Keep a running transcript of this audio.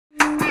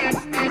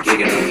Kicking the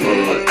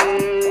mud.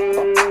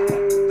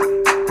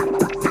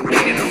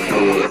 Kicking the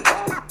mud.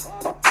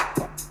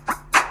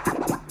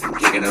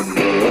 Kicking the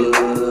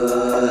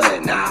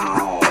mud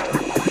now.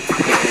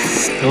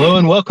 Hello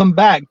and welcome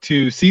back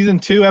to Season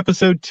 2,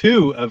 Episode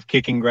 2 of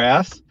Kicking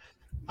Grass.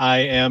 I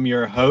am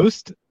your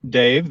host,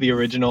 Dave, the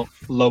original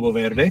Lobo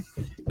Verde.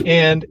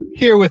 And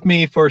here with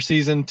me for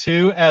Season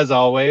 2, as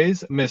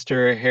always,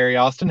 Mr. Harry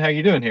Austin. How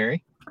you doing,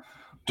 Harry?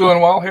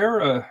 Doing well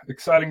here.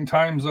 Exciting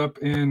times up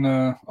in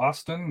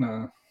Austin.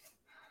 It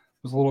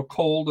was a little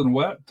cold and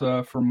wet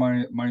for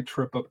my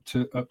trip up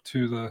to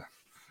the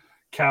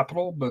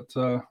capital, but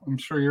I'm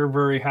sure you're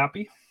very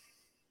happy.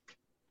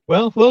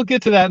 Well, we'll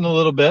get to that in a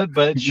little bit,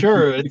 but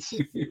sure, it's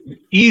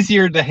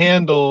easier to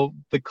handle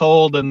the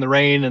cold and the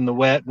rain and the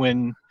wet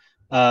when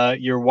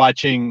you're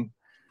watching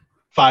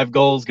 5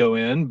 goals go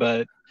in.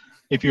 But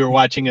if you were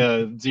watching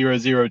a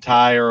 0-0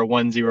 tie or a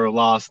 1-0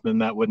 loss, then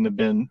that wouldn't have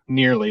been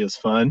nearly as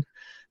fun.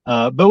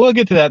 But we'll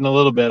get to that in a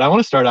little bit. I want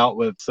to start out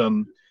with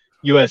some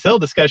USL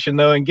discussion,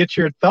 though, and get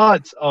your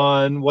thoughts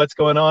on what's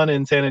going on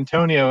in San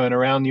Antonio and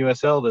around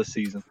USL this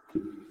season.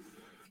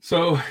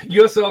 So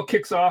USL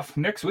kicks off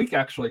next week,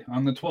 actually,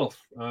 on the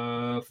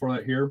 12th for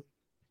that here.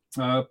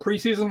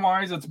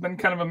 Preseason-wise, it's been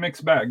kind of a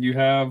mixed bag. You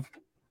have,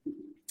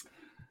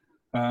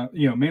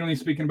 mainly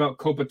speaking about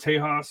Copa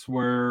Tejas,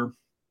 where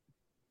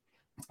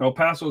El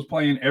Paso is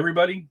playing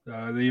everybody.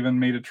 They even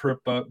made a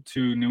trip up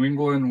to New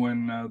England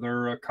when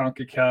their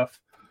CONCACAF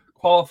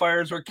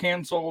qualifiers were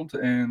canceled,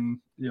 and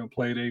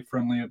played a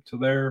friendly up to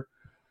there.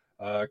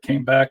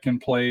 Came back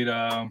and played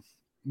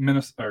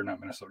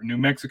New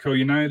Mexico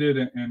United,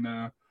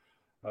 and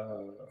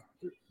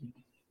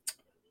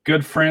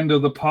good friend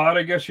of the pod,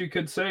 I guess you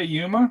could say,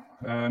 Yuma.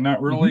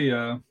 Not really.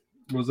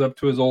 Was up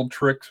to his old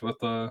tricks with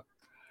to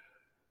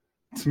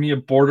me, a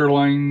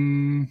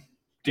borderline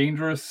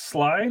dangerous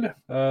slide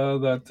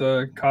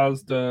that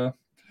caused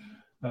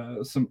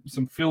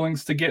some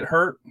feelings to get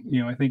hurt.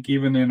 I think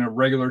even in a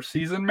regular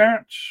season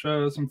match,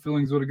 some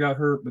feelings would have got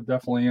hurt, but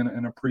definitely in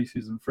a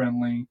preseason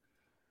friendly.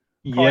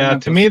 Yeah,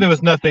 to me, there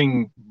was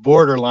nothing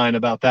borderline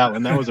about that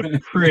one. That was a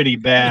pretty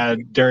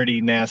bad, dirty,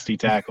 nasty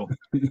tackle.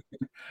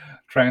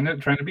 trying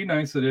to be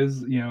nice. It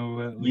is,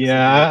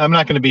 Yeah, I'm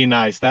not going to be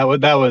nice. That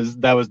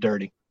was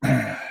dirty.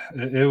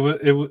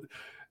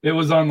 It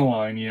was on the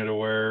line, to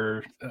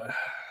where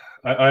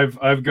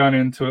I've gone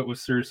into it with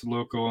Serious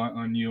Loco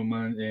on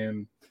Yuma,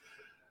 and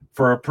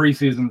for a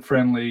preseason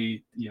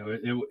friendly,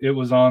 it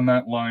was on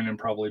that line and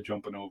probably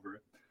jumping over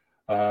it.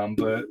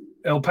 But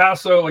El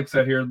Paso, like I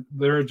said here,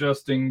 they're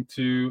adjusting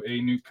to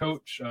a new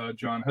coach,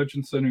 John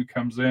Hutchinson, who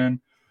comes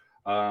in.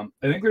 I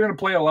think they're going to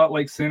play a lot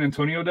like San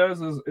Antonio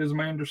does, is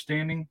my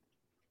understanding.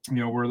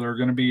 Where they're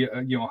going to be,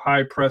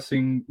 high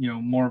pressing,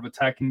 more of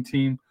attacking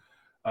team,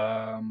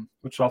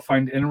 which I'll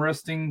find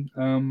interesting.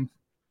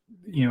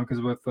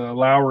 Because with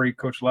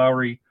Coach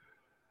Lowry,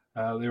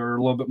 they were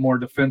a little bit more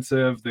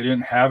defensive. They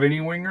didn't have any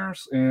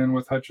wingers, and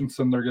with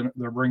Hutchinson,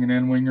 they're bringing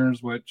in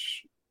wingers,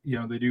 which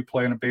they do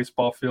play in a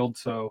baseball field.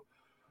 So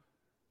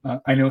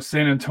I know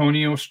San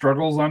Antonio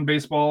struggles on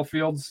baseball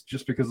fields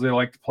just because they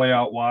like to play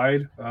out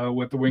wide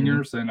with the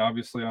wingers, and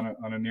obviously on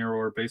a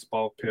narrower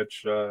baseball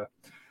pitch,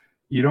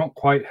 you don't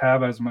quite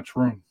have as much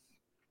room.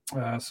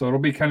 So it'll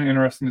be kind of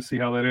interesting to see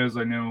how that is.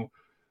 I know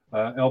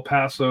El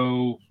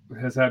Paso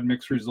has had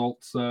mixed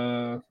results,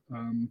 this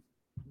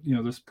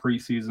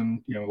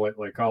preseason,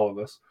 like all of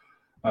us.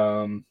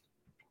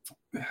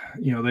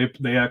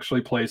 They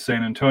actually play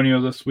San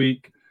Antonio this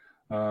week.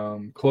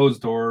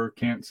 Closed door,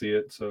 can't see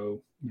it.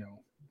 So,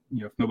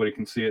 if nobody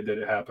can see it, did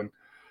it happen?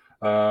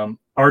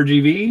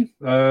 RGV,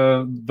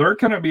 they're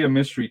going to be a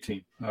mystery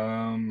team.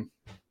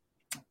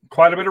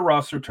 Quite a bit of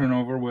roster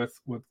turnover with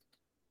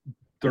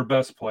their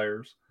best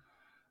players.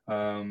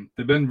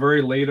 They've been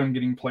very late on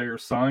getting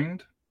players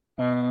signed.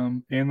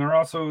 And they're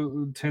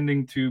also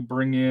tending to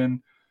bring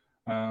in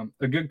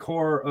a good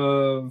core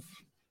of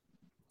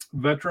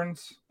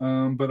veterans,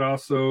 but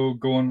also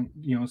going,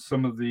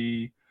 some of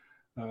the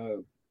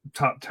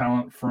top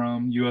talent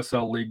from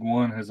USL League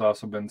One has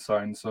also been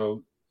signed.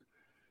 So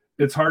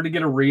it's hard to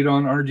get a read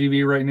on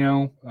RGV right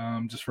now,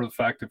 just for the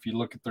fact if you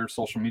look at their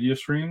social media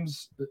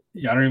streams,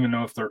 I don't even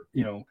know if they're,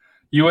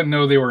 you wouldn't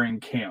know they were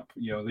in camp.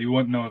 They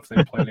wouldn't know if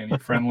they played any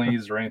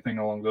friendlies or anything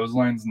along those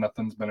lines.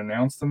 Nothing's been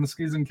announced, and the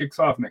season kicks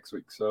off next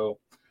week. So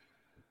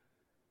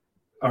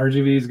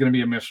RGV is going to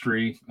be a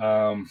mystery.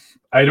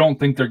 I don't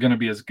think they're going to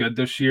be as good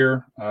this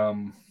year.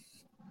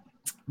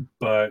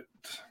 But,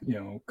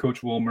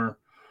 Coach Wilmer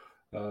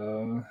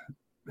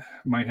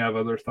might have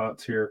other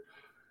thoughts here.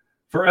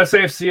 For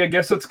SAFC, I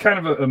guess it's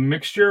kind of a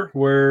mixture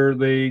where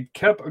they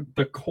kept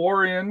the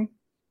core in,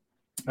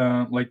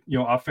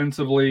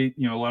 offensively,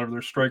 a lot of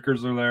their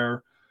strikers are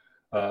there.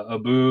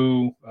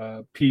 Abu,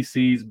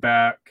 PC's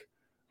back.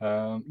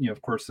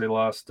 Of course, they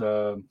lost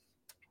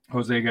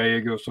Jose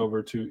Gallegos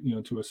over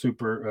to a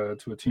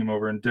team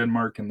over in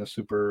Denmark in the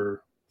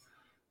Super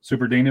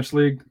Danish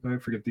League. I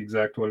forget the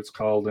exact what it's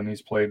called, and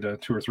he's played 2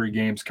 or 3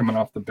 games coming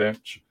off the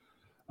bench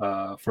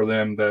for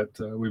them that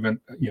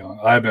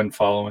I've been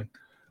following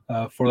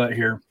for that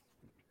here.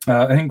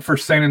 I think for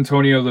San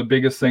Antonio, the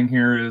biggest thing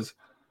here is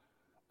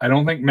I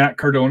don't think Matt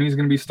Cardone is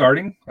going to be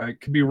starting. I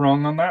could be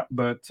wrong on that,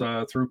 but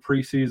through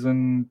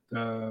preseason,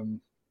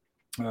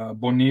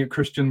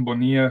 Christian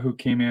Bonilla, who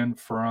came in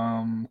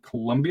from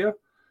Colombia,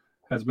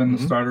 has been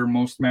the starter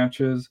most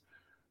matches.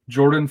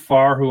 Jordan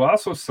Farr, who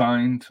also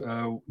signed,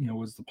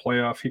 was the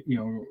playoff,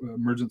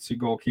 emergency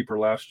goalkeeper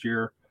last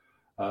year,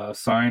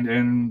 signed,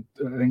 and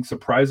I think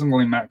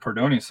surprisingly Matt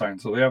Cardone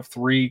signed. So they have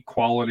 3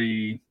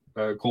 quality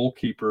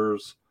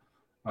goalkeepers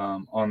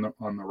on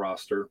the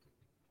roster.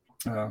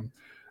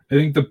 I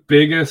think the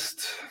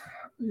biggest,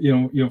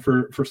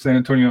 for San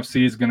Antonio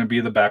FC is going to be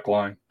the back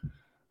line.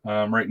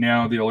 Right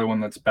now, the only one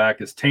that's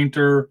back is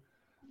Tainter.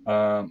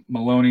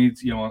 Maloney,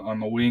 on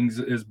the wings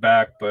is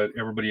back, but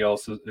everybody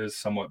else is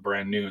somewhat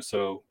brand new.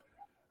 So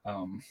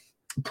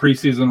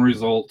preseason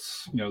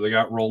results, they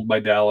got rolled by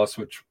Dallas,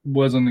 which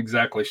wasn't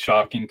exactly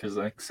shocking because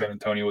I think San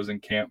Antonio was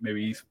in camp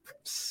maybe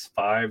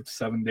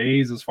 5-7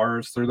 days as far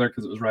as through there,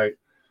 because it was right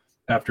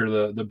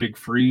after the big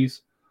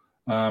freeze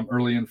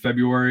early in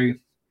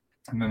February.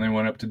 And then they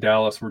went up to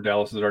Dallas, where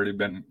Dallas has already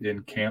been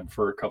in camp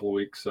for a couple of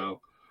weeks.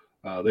 So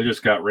they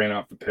just got ran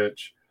off the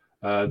pitch.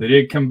 They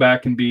did come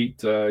back and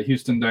beat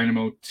Houston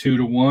Dynamo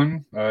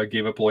 2-1.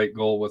 Gave up a late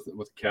goal with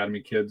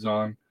academy kids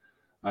on,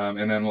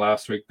 and then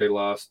last week they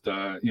lost,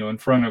 in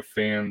front of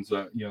fans.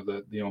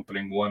 The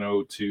opening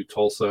 1-0 to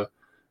Tulsa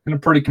in a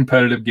pretty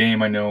competitive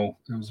game. I know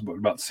it was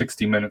about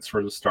 60 minutes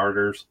for the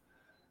starters.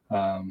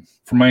 From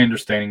my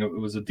understanding, it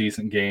was a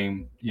decent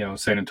game.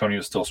 San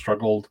Antonio still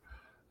struggled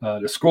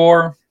to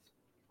score.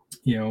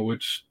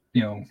 Which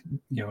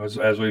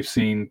as we've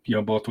seen,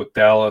 both with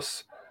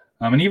Dallas.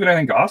 And even I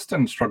think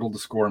Austin struggled to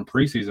score in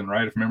preseason,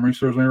 right? If memory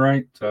serves me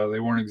right, they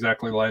weren't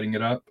exactly lighting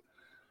it up.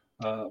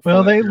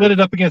 Well, they lit it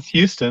up against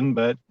Houston,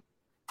 but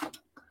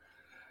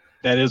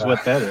that is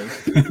what that is.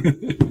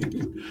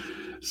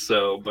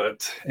 So,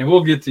 and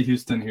we'll get to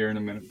Houston here in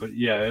a minute. But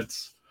yeah,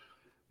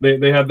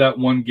 they had that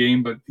one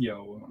game, but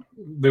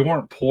they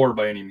weren't poor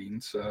by any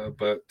means.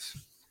 But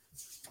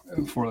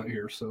for that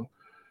here, so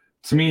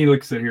to me,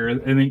 like I said here,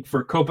 I think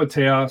for Copa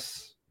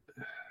Tejas,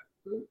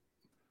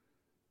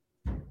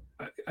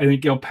 I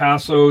think El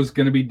Paso is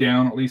going to be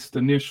down, at least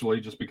initially,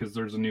 just because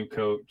there's a new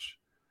coach.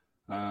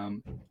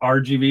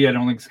 RGV, I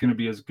don't think it's going to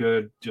be as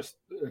good just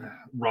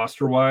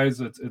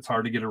roster-wise. It's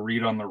hard to get a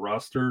read on the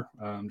roster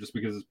just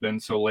because it's been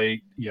so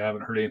late. You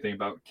haven't heard anything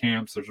about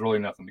camps. There's really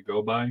nothing to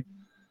go by.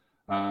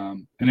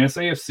 And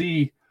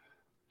SAFC,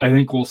 I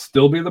think, will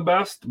still be the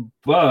best,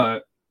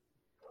 but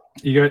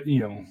you got,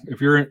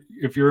 if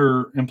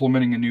you're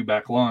implementing a new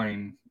back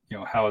line,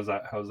 how is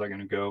that going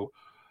to go?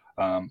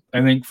 I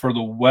think for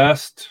the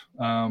West,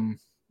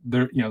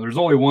 there's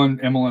only one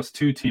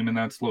MLS2 team, and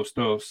that's Los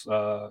Dos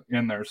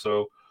in there.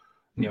 So,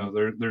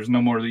 there's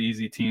no more of the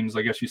easy teams.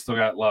 I guess you still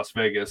got Las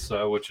Vegas,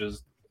 which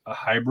is a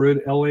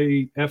hybrid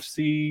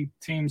LAFC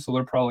team, so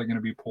they're probably going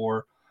to be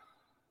poor.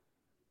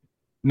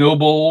 No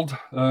Bold,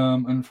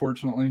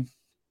 unfortunately,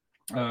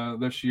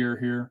 this year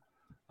here.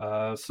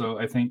 So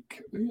I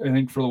think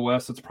for the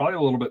West, it's probably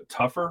a little bit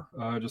tougher,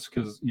 just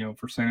because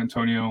for San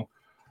Antonio,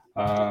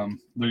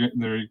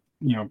 they're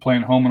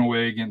playing home and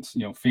away against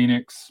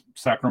Phoenix,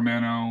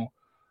 Sacramento,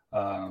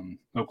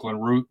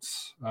 Oakland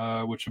Roots,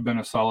 which have been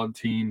a solid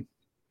team.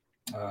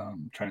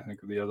 Trying to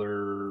think of the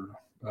other,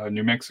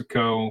 New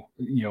Mexico,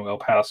 El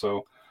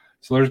Paso.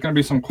 So there's going to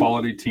be some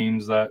quality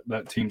teams that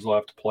teams will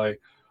have to play.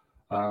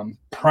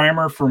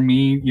 Primer for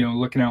me,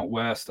 looking out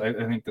west, I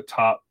think the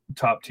top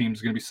team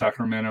is going to be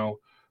Sacramento,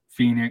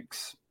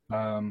 Phoenix.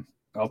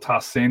 I'll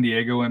toss San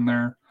Diego in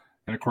there,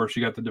 and of course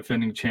you got the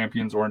defending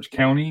champions Orange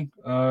County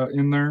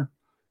in there.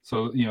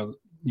 So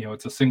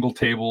it's a single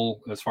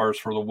table as far as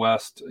for the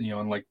West,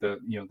 and like the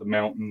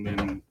Mountain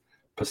and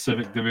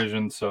Pacific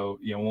division. So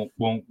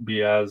won't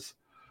be as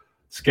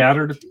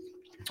scattered.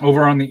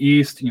 Over on the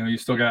East, you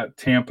still got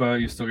Tampa,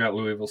 you still got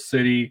Louisville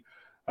City.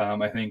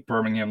 I think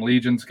Birmingham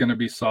Legion's going to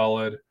be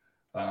solid.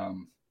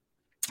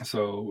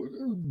 So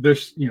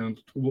this,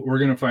 we're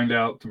going to find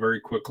out very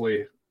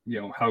quickly,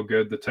 how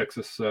good the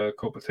Texas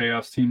Copa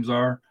Tejas teams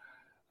are.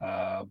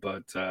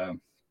 But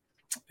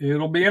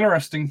it'll be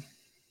interesting.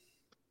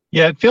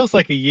 Yeah, it feels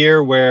like a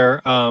year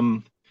where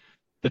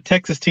the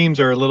Texas teams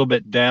are a little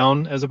bit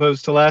down as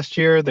opposed to last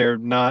year. They're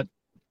not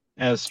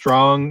as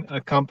strong a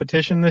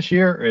competition this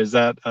year, or is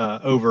that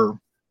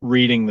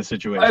overreading the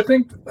situation? I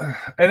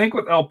think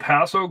with El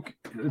Paso,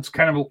 it's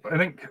kind of, I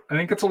think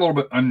it's a little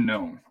bit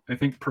unknown. I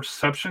think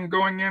perception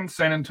going in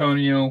San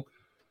Antonio,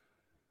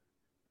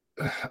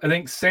 and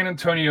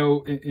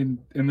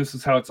this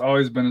is how it's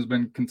always been, has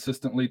been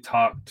consistently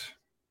talked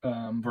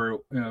very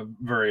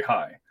very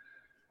high.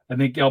 I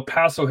think El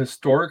Paso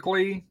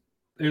historically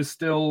is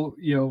still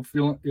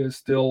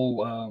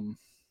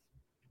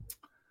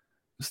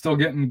still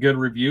getting good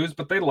reviews,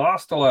 but they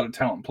lost a lot of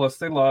talent. Plus,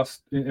 they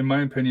lost, in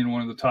my opinion,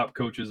 one of the top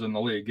coaches in the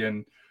league.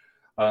 And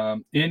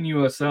in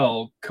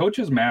USL,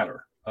 coaches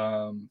matter.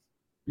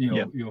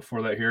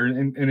 For that here,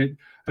 and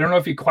I don't know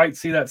if you quite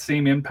see that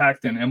same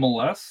impact in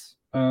MLS.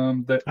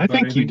 I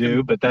think you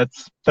do, but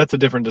that's a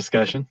different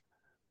discussion.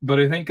 But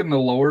I think in the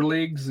lower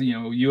leagues,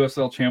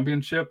 USL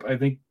Championship, I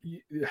think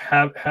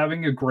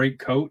having a great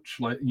coach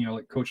like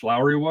Coach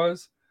Lowry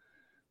was,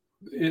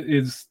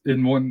 is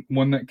in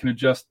one that can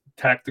adjust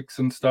tactics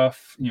and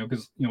stuff.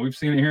 Because we've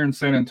seen it here in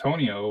San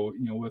Antonio,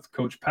 with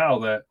Coach Powell,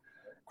 that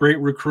great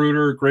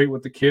recruiter, great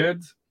with the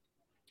kids,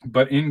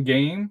 but in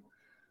game,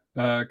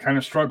 kind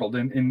of struggled.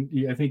 And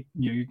I think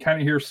you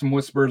kind of hear some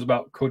whispers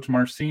about Coach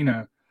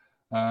Marcina,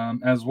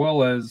 as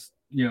well as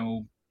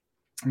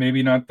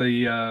maybe not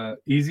the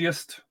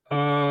easiest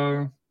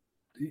coach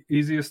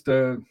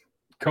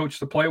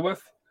to play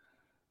with.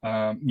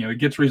 He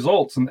gets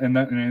results, and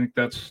I think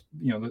that's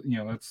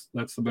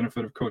that's the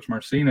benefit of Coach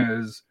Marcina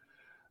is,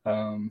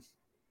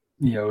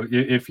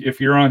 if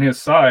you're on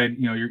his side,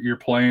 you're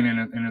playing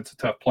and it's a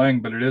tough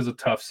playing, but it is a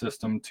tough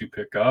system to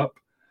pick up.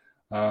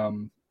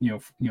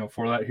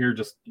 For that here,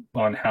 just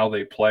on how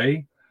they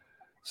play.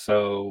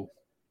 So,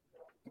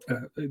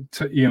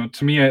 to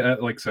me,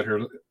 like I said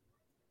here,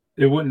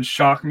 it wouldn't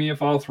shock me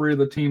if all three of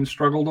the teams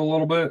struggled a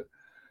little bit,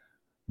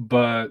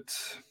 but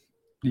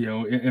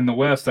in the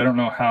West, I don't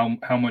know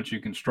how much you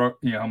can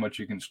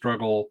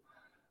struggle,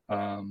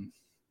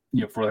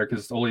 for that,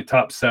 because only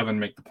top 7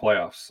 make the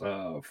playoffs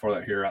for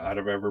that here out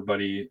of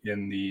everybody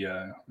in the.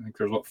 I think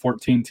there's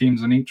 14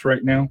 teams in each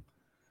right now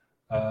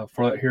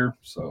for that here.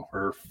 So,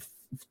 or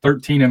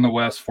 13 in the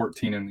West,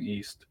 14 in the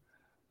East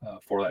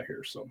for that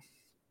here.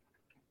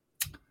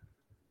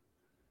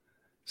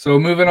 So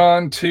moving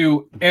on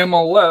to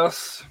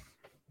MLS.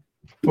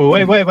 Well,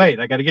 wait!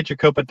 I got to get your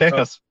Copa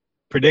Texas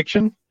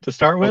prediction to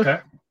start with. Okay,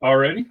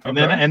 already. And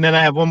then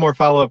I have one more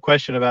follow-up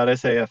question about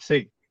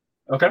SAFC.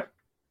 Okay.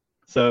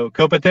 So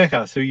Copa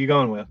Texas, who are you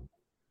going with?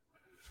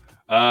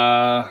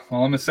 Well,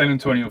 I'm a San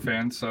Antonio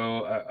fan,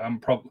 so I'm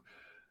probably.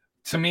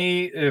 To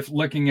me, if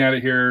looking at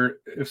it here,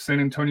 if San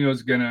Antonio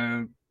is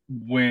gonna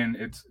win,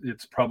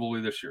 it's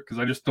probably this year, because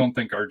I just don't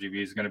think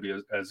RGV is going to be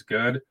as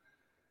good.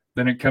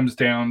 Then it comes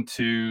down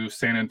to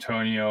San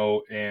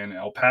Antonio and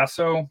El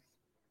Paso.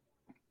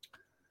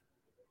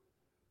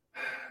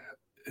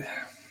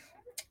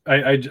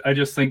 I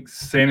just think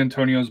San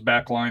Antonio's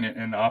backline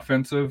and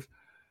offensive,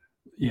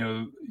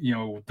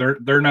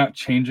 they're not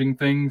changing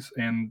things,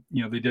 and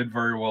they did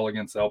very well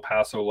against El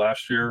Paso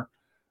last year.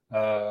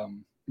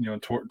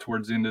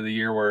 Towards the end of the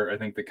year, where I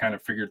think they kind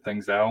of figured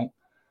things out.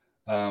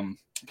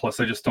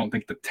 Plus, I just don't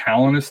think the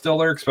talent is still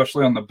there,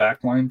 especially on the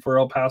back line for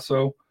El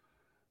Paso.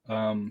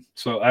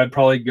 So I'd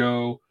probably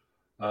go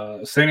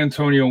San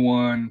Antonio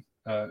 1,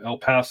 El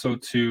Paso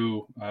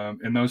 2,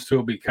 and those two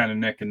will be kind of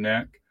neck and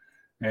neck.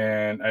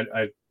 And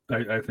I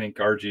think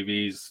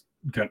RGV's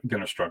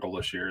going to struggle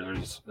this year.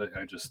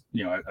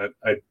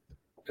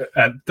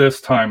 At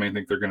this time, I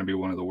think they're going to be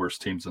one of the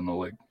worst teams in the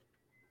league.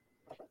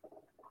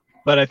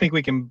 But I think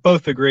we can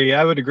both agree.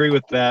 I would agree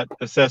with that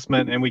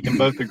assessment, and we can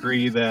both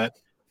agree that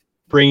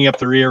bringing up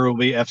the rear will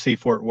be FC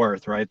Fort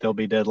Worth, right? They'll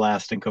be dead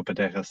last in Copa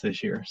Texas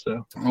this year.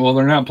 So, well,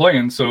 they're not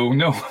playing, so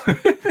no.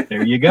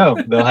 There you go.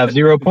 They'll have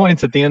 0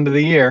 points at the end of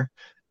the year.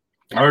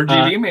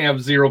 RGV may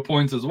have 0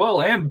 points as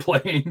well and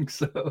playing.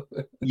 So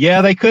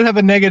yeah, they could have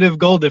a negative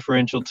goal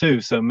differential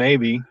too. So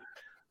maybe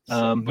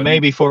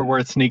Fort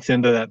Worth sneaks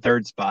into that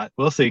third spot.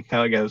 We'll see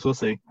how it goes. We'll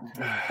see.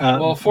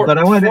 But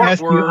I wanted to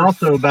ask you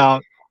also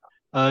about.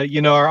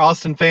 Our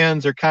Austin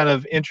fans are kind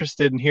of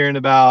interested in hearing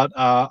about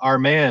our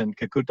man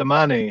Kakuta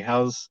Mane.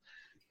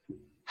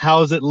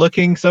 How's it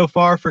looking so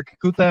far for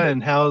Kakuta,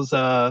 and how's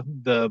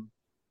the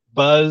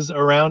buzz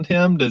around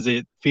him? Does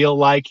it feel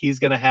like he's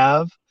going to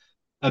have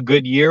a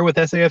good year with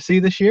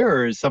SAFC this year,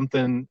 or is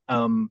something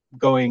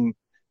going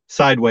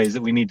sideways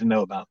that we need to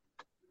know about?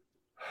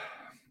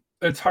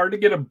 It's hard to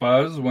get a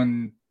buzz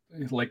when,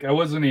 like, I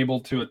wasn't able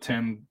to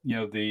attend,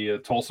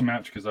 the Tulsa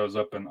match because I was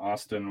up in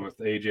Austin with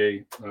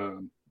AJ.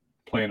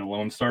 Playing a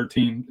Lone Star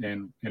team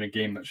and in a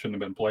game that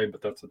shouldn't have been played,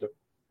 but that's a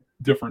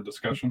different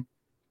discussion.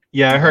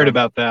 Yeah, I heard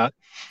about that.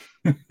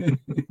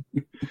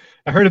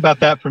 I heard about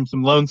that from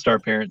some Lone Star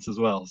parents as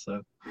well.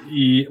 So,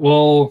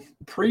 well,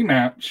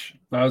 pre-match,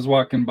 I was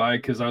walking by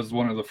because I was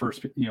one of the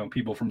first,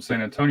 people from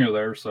San Antonio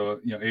there. So,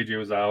 AJ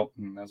was out,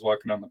 and I was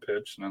walking on the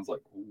pitch, and I was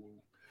like,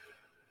 ooh.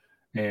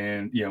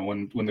 And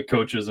when the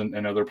coaches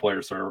and other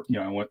players are,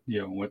 I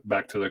went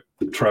back to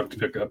the truck to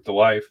pick up the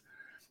wife.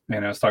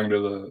 And I was talking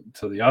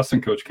to the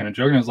Austin coach, kind of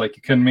joking. I was like,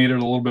 "You couldn't made it a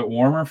little bit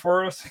warmer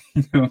for us?"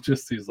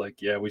 He's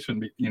like, "Yeah, we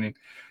shouldn't be."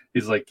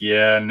 He's like,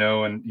 "Yeah,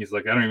 no," and he's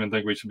like, "I don't even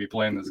think we should be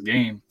playing this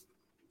game."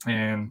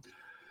 And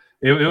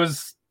it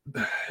was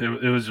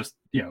just,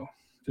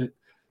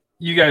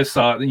 you guys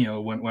saw it,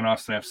 when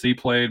Austin FC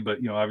played, but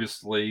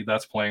obviously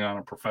that's playing on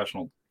a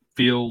professional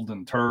field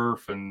and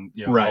turf, and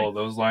right. All of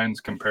those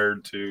lines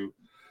compared to.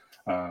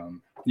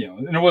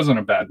 And it wasn't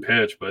a bad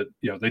pitch, but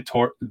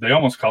they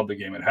almost called the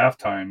game at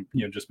halftime,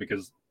 just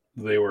because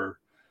they were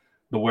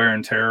the wear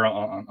and tear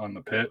on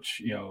the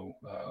pitch,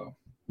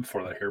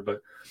 before that here.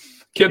 But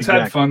kids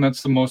had fun.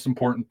 That's the most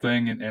important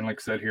thing. And like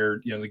I said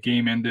here, the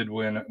game ended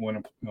when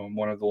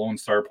one of the Lone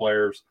Star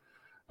players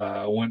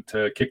went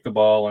to kick the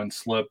ball and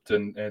slipped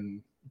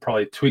and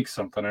probably tweaked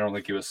something. I don't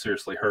think he was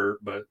seriously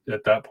hurt, but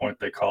at that point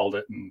they called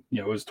it, and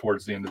it was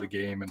towards the end of the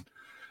game, and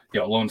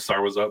Lone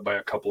Star was up by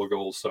a couple of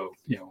goals, so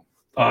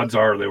odds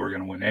are they were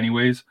going to win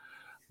anyways.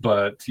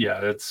 But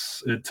yeah,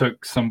 it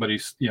took somebody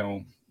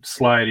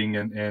sliding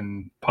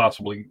and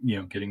possibly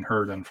getting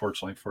hurt,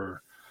 unfortunately,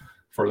 for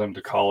them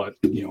to call it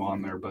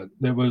on there. But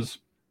it was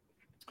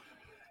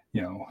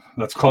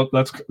that's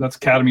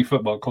academy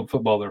football, club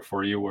football there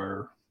for you,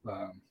 where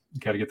you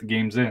got to get the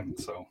games in.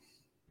 So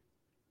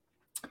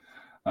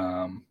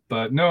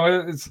but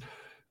no, it's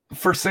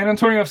for San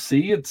Antonio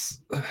FC,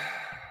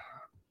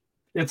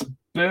 it's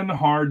been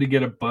hard to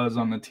get a buzz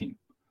on the team.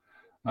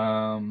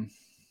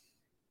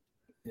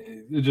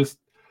 It just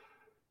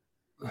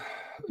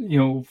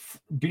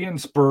being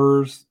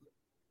Spurs,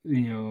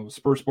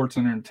 Spurs Sports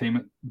and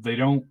Entertainment, they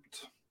don't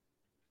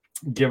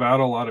give out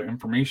a lot of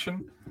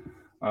information.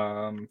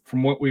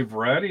 From what we've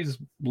read, he's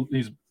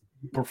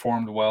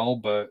performed well,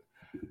 but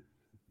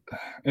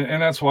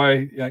and that's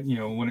why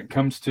when it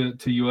comes to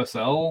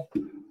USL,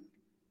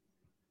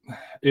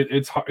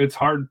 it's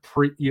hard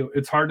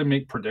it's hard to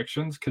make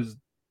predictions, because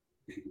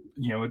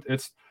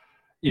it's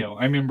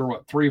I remember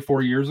 3 or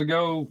 4 years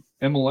ago,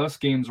 MLS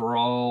games were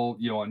all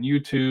on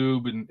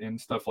YouTube and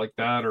stuff like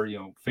that, or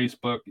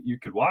Facebook. You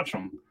could watch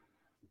them.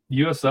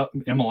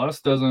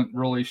 MLS doesn't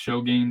really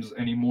show games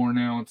anymore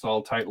now. It's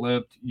all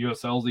tight-lipped.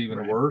 USL's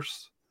even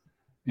worse,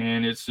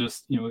 and it's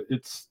just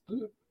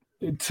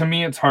to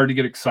me, it's hard to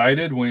get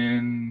excited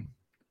when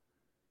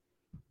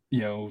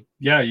you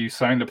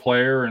signed a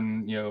player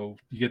and you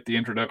get the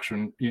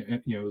introduction,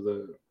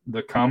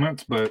 the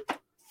comments, but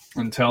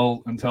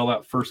until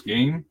that first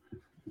game,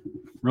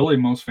 really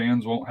most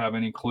fans won't have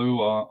any clue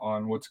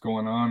on what's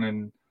going on,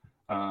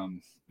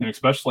 and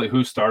especially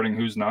who's starting,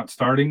 who's not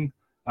starting.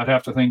 I'd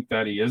have to think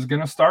that he is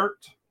going to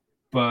start,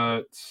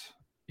 but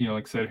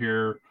like I said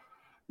here,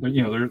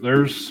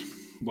 there's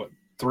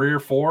 3 or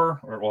 4,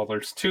 or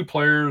there's 2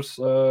 players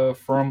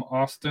from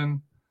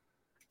Austin.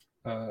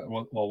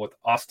 With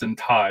Austin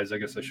ties, I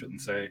guess I shouldn't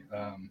say,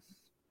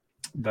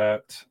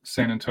 that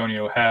San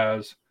Antonio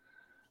has.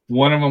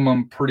 One of them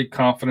I'm pretty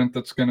confident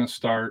that's going to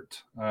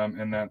start,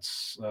 and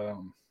that's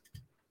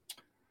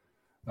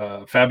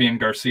Fabian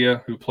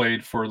Garcia, who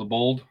played for the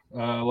Bold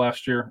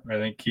last year. I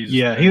think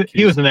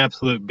he was an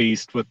absolute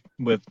beast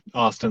with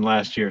Austin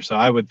last year. So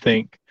I would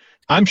think,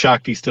 I'm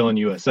shocked he's still in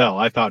USL.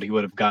 I thought he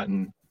would have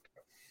gotten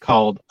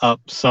called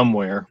up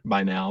somewhere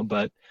by now,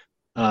 but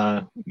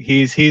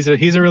he's a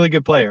really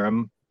good player.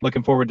 I'm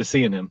looking forward to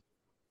seeing him.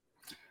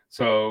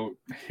 So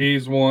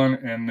he's one,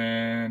 and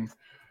then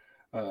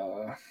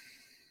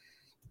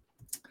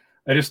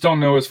I just don't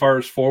know as far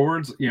as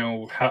forwards,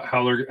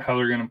 how they're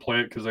going to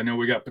play it, because I know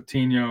we got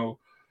Patino.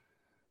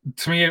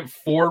 To me,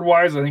 forward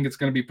wise, I think it's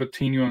going to be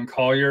Patino and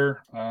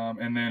Collier,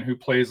 and then who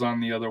plays on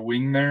the other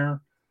wing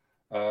there?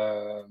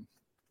 Was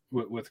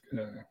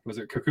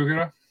it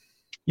Kakuta?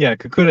 Yeah,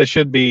 Kakuta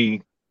should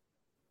be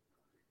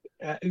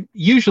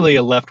usually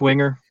a left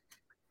winger.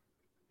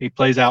 He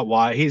plays out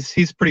wide. He's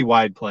a pretty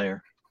wide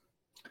player.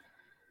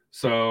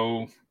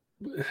 So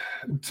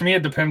to me,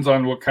 it depends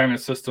on what kind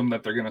of system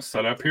that they're going to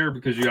set up here,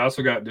 because you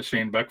also got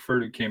Deshane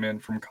Beckford, who came in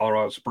from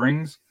Colorado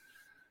Springs.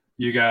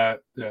 You got,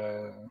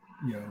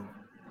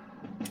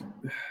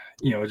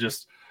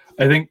 just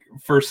I think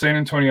for San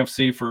Antonio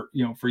FC, for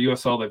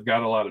USL, they've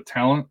got a lot of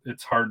talent.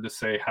 It's hard to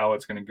say how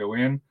it's going to go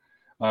in.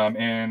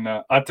 And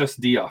Ates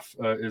Diaf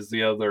is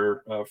the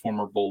other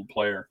former Bold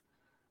player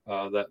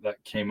that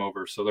came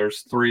over. So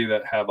there's 3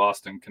 that have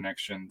Austin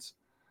connections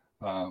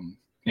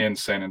in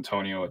San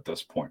Antonio at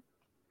this point.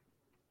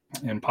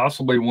 And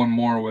possibly one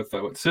more with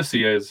what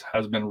Sissy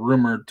has been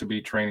rumored to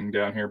be training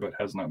down here, but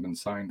has not been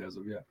signed as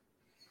of yet.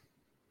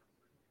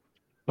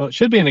 Well, it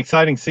should be an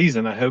exciting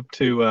season. I hope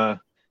to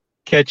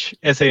catch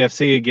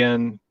SAFC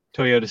again,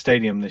 Toyota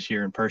Stadium this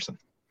year in person.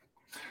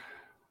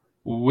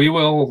 We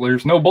will.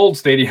 There's no Bold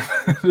Stadium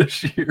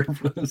this year,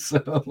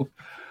 so.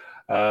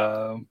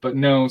 But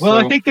no.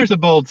 Well, I think there's a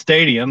Bold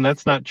Stadium.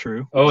 That's not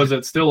true. Oh, is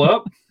it still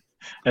up?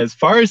 As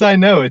far as I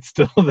know, it's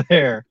still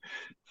there.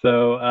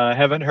 So I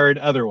haven't heard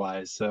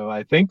otherwise. So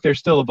I think there's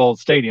still a Bold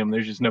Stadium.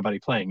 There's just nobody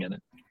playing in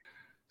it.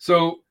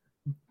 So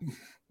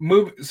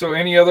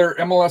any other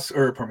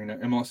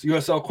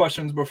USL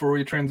questions before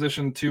we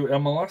transition to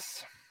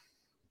MLS?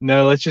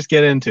 No, let's just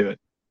get into it.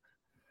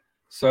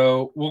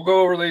 So we'll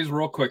go over these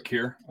real quick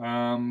here.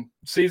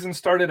 Season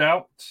started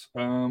out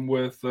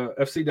with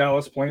FC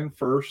Dallas playing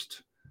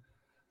first.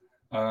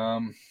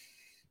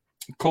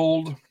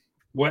 Cold,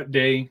 wet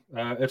day.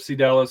 FC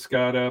Dallas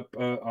got up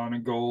on a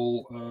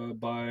goal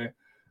by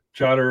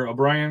Jotter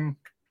O'Brien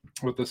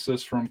with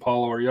assist from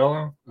Paulo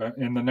Ariella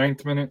in the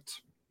 9th minute.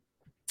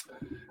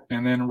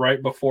 And then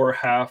right before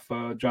half,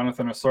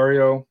 Jonathan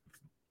Osorio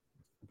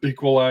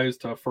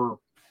equalized for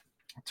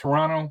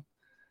Toronto.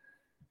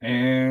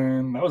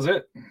 And that was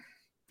it.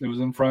 It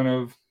was in front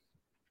of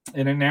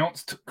an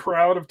announced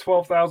crowd of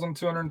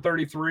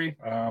 12,233.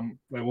 I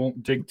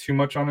won't dig too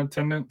much on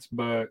attendance,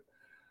 but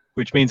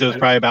which means it was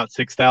probably about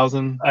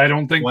 6,123. I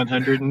don't think.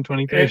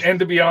 And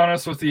to be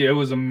honest with you, it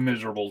was a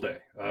miserable day.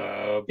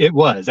 It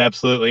was,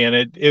 absolutely, and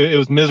it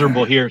was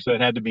miserable here, so it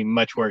had to be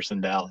much worse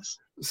in Dallas.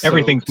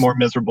 Everything's more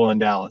miserable in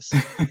Dallas.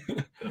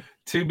 And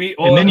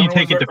then you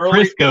take it to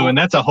Frisco, and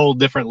that's a whole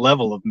different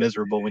level of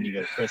miserable when you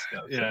go to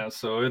Frisco. Yeah,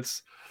 so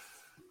it's.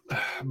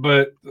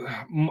 But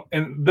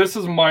and this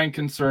is my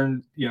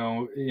concern,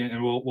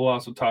 and we'll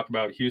also talk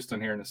about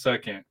Houston here in a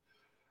second.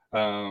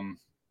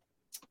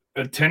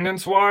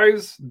 Attendance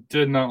wise,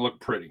 did not look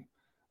pretty,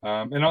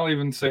 and I'll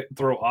even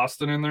throw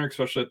Austin in there,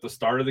 especially at the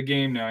start of the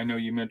game. Now I know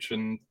you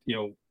mentioned,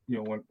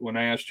 when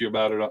I asked you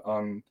about it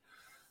on,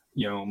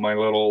 my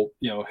little,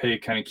 hey,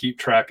 kind of keep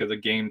track of the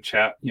game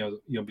chat,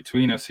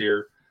 between us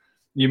here.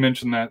 You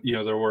mentioned that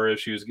there were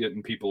issues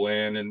getting people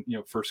in, and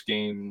first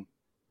game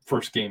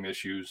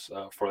issues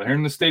for that. Here,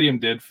 and the stadium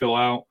did fill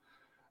out.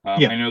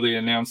 I know they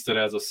announced it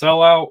as a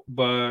sellout,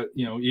 but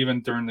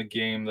even during the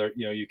game, there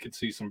you could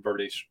see some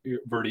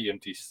Verdi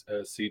empty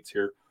seats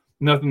here.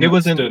 Nothing. It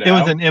was an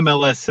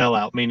MLS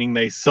sellout, meaning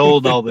they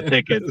sold all the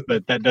tickets,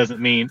 but that doesn't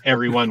mean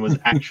everyone was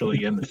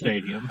actually in the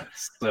stadium.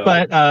 So,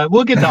 but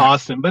we'll get to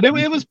Austin. But it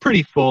was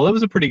pretty full. It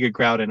was a pretty good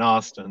crowd in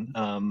Austin.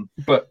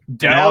 But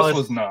Dallas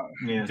was not.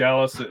 Yeah.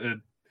 Dallas.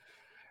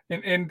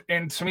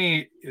 And to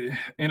me,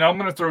 and I'm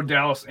going to throw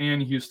Dallas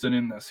and Houston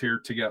in this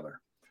here together.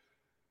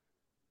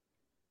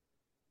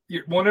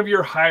 One of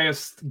your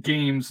highest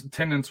games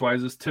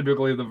attendance-wise is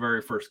typically the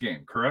very first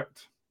game,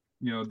 correct?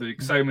 The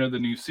excitement of the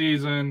new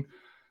season.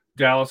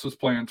 Dallas was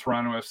playing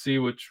Toronto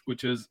FC,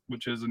 which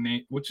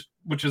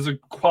is a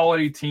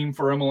quality team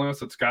for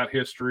MLS. It's got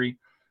history.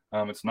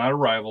 It's not a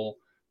rival.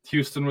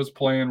 Houston was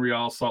playing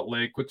Real Salt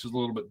Lake, which is a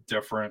little bit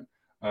different,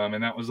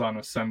 and that was on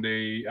a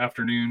Sunday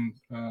afternoon.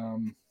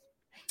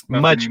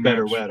 Much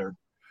better weather.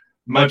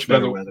 Much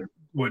better weather.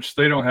 Which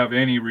they don't have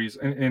any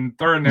reason. And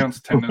their announced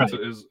attendance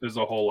is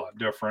a whole lot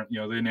different.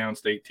 They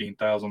announced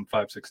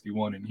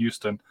 18,561 in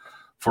Houston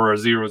for a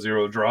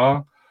 0-0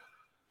 draw.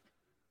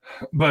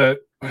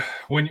 But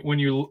when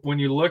you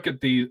look at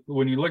these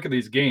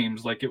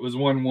games, like it was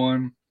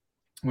 1-1.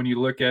 When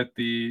you look at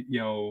the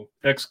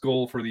X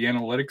goal for the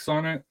analytics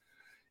on it,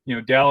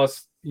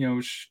 Dallas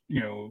was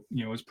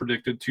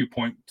predicted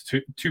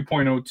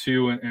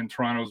 2.02 and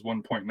Toronto's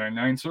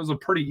 1.99. So it was a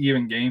pretty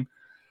even game.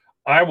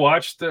 I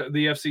watched the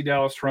FC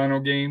Dallas Toronto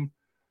game.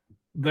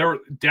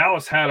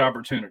 Dallas had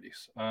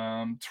opportunities,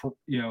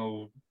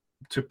 to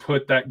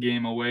put that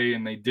game away,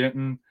 and they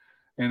didn't.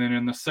 And then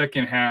in the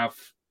second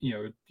half,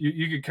 you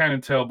could kind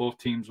of tell both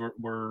teams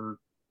were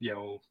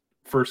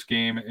first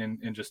game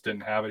and just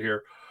didn't have it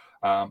here.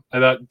 I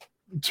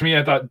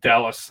thought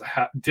Dallas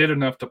did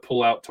enough to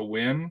pull out to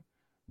win,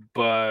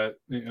 but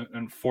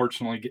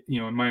unfortunately,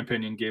 in my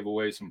opinion, gave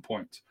away some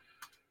points.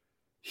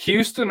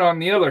 Houston, on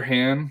the other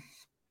hand,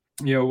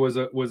 was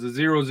a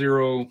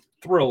 0-0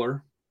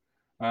 thriller.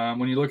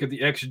 When you look at the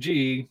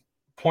XG,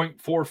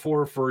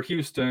 0.44 for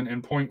Houston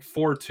and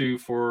 0.42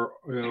 for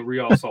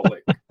Real Salt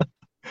Lake.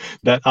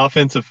 That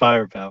offensive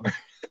firepower.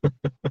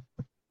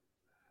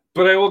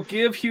 But I will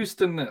give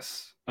Houston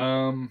this.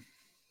 I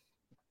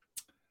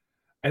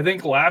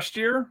think last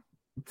year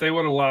they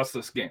would have lost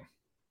this game.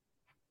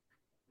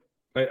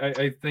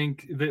 I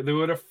think they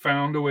would have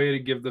found a way to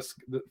give this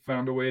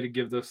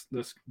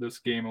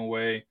game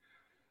away.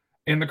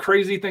 And the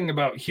crazy thing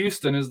about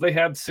Houston is they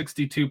had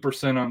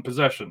 62% on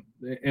possession.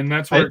 And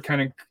that's where it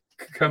kind of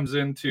comes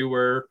into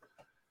where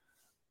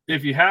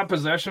if you have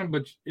possession,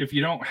 but if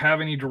you don't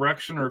have any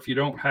direction, or if you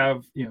don't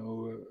have,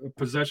 a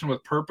possession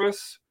with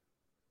purpose,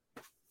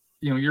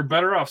 you're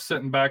better off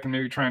sitting back and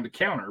maybe trying to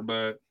counter.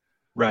 But,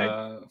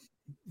 right.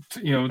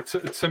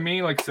 To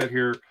me, like I said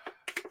here,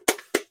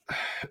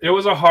 it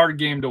was a hard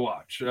game to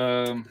watch.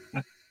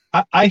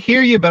 I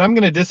hear you, but I'm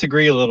going to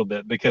disagree a little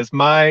bit, because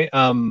my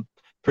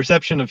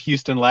perception of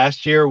Houston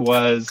last year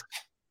was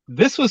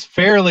this was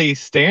fairly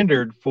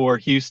standard for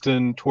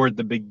Houston toward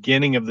the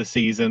beginning of the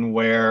season,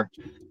 where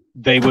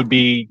they would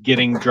be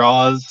getting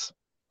draws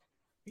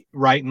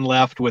right and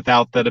left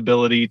without that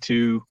ability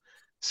to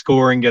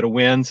score and get a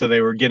win. So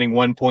they were getting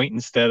 1 point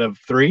instead of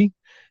 3.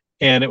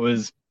 And it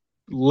was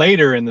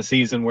later in the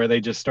season where they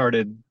just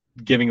started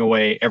giving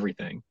away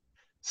everything.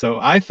 So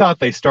I thought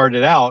they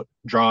started out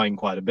drawing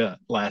quite a bit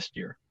last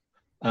year.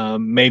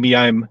 Maybe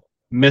I'm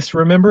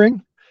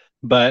misremembering,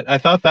 but I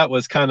thought that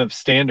was kind of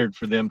standard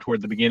for them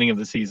toward the beginning of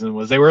the season,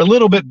 was they were a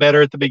little bit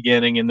better at the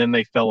beginning, and then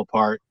they fell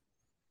apart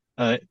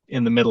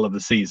in the middle of the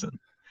season.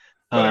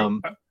 So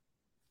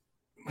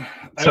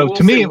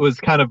to me, it was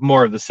kind of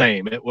more of the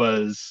same. It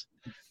was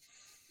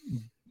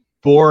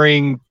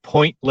boring,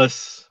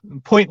 pointless.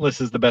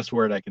 Pointless is the best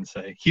word I can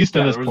say.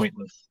 Houston is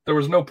pointless. There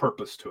was no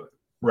purpose to it.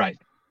 Right.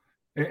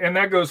 And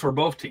that goes for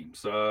both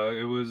teams.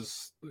 It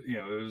was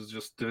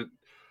just that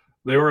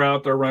they were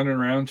out there running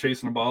around,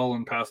 chasing the ball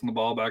and passing the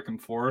ball back and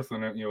forth.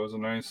 And it was a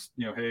nice,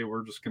 hey,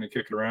 we're just going to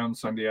kick it around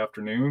Sunday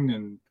afternoon.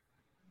 And,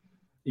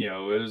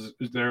 it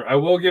was there. I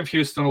will give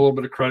Houston a little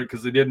bit of credit,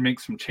 because they did make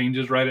some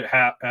changes right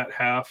at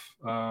half,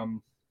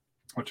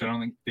 which I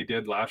don't think they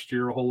did last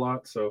year a whole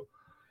lot. So,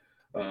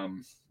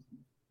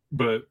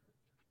 but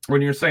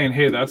when you're saying,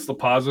 "Hey, that's the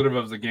positive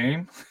of the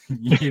game,"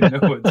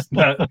 it's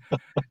not.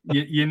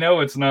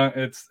 It's not.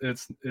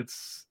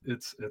 It's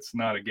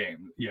not a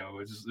game. It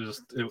was. It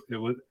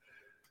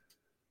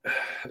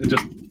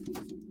just.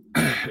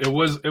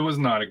 It was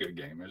not a good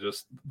game. It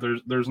just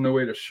there's no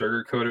way to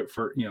sugarcoat it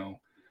for if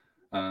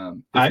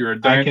you're a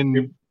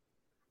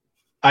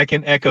I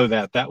can echo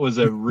that. That was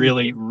a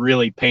really,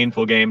 really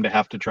painful game to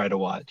have to try to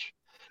watch.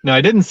 Now,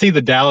 I didn't see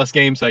the Dallas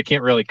game, so I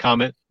can't really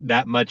comment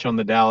that much on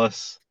the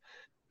Dallas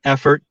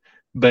effort,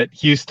 but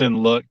Houston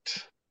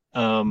looked,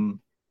 I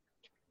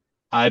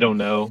don't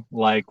know,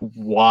 like,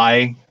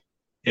 why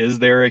is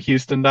there a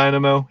Houston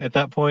Dynamo at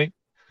that point?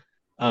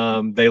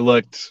 They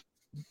looked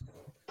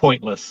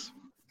pointless.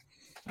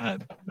 I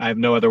have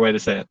no other way to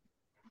say it.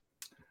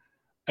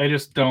 I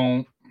just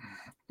don't.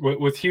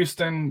 With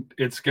Houston,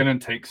 it's going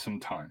to take some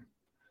time.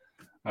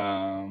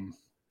 And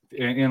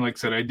like I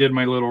said, I did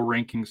my little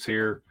rankings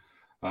here,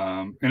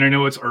 and I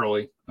know it's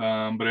early,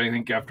 but I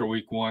think after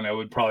week 1, I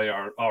would probably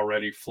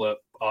already flip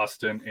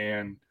Austin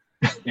and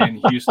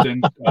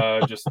Houston,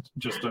 just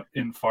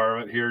in far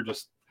of it here.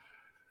 Just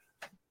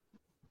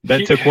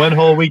that took one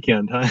whole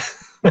weekend, huh?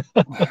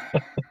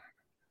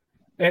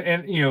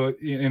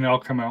 and I'll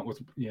come out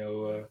with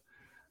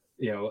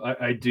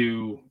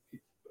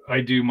I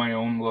do my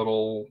own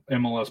little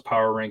MLS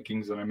power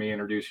rankings, and I may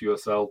introduce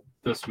USL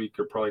this week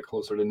or probably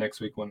closer to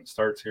next week when it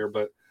starts here.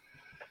 But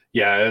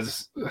yeah,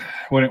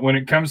 when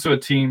it comes to a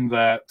team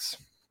that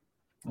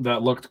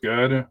looked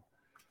good,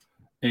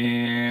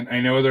 and I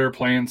know they're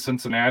playing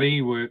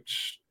Cincinnati,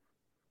 which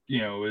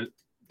it's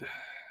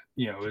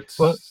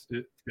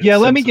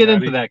let me get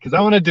into Cincinnati. that because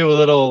I want to do a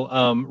little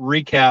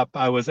recap.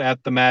 I was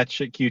at the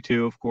match at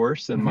Q2, of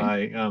course, in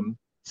my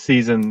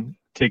season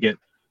ticket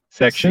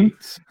section.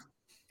 Seats.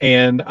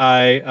 And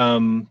I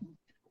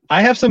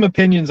have some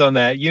opinions on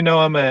that.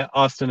 I'm an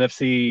Austin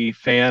FC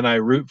fan. I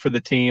root for the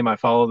team. I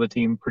follow the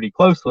team pretty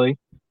closely.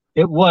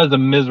 It was a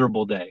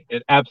miserable day.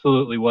 It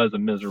absolutely was a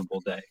miserable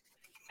day.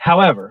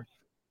 However,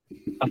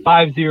 a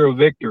 5-0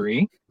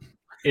 victory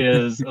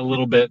is a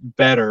little bit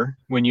better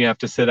when you have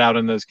to sit out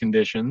in those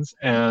conditions.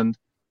 And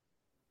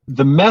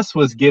the mess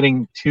was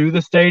getting to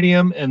the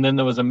stadium, and then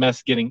there was a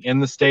mess getting in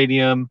the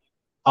stadium.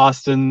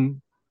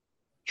 Austin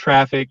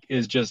traffic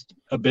is just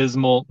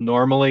abysmal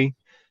normally.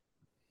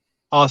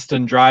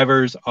 Austin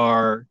drivers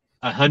are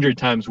 100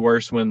 times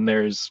worse when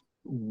there's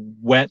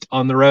wet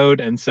on the road,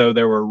 and so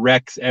there were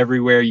wrecks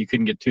everywhere. You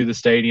couldn't get to the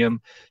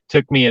stadium.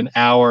 Took me an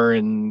hour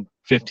and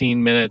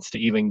 15 minutes to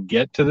even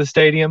get to the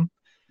stadium.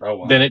 Oh,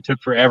 wow. Then it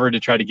took forever to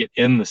try to get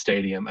in the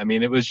stadium. I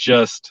mean, it was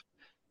just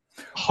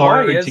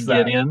hard to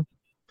get in.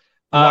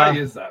 Why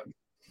is that?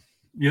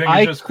 You think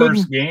it's just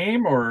first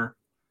game, or?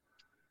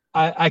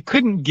 I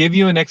couldn't give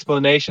you an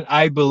explanation.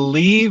 I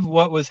believe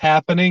what was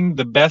happening,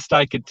 the best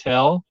I could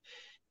tell,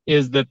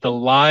 is that the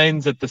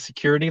lines at the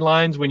security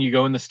lines when you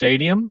go in the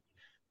stadium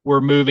were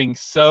moving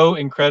so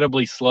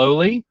incredibly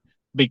slowly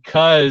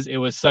because it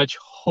was such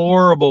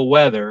horrible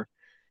weather,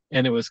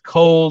 and it was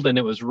cold and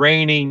it was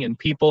raining, and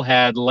people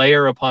had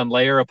layer upon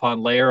layer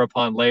upon layer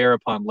upon layer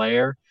upon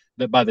layer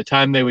that by the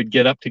time they would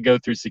get up to go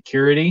through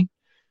security,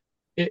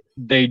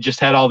 they just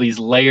had all these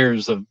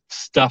layers of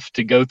stuff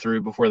to go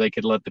through before they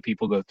could let the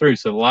people go through.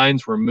 So the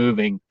lines were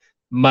moving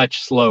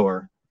much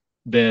slower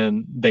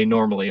than they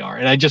normally are.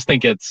 And I just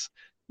think it's,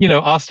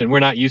 Austin, we're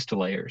not used to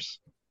layers.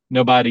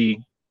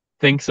 Nobody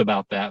thinks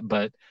about that,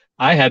 but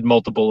I had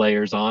multiple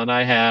layers on.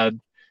 I had,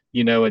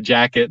 a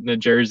jacket and a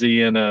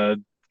jersey and a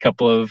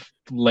couple of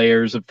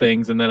layers of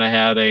things. And then I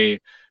had a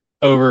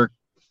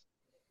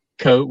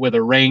overcoat with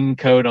a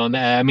raincoat on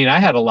that. I mean, I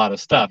had a lot of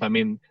stuff. I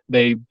mean,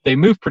 they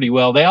moved pretty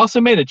well. They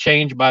also made a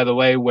change, by the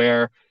way,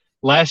 where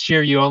last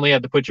year you only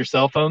had to put your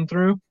cell phone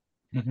through.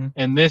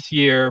 And this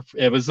year,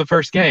 it was the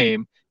first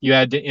game, you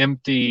had to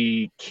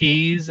empty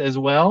keys as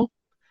well.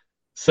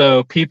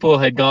 So people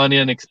had gone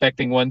in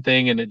expecting one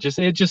thing, and it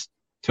just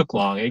took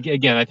long.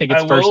 Again, I think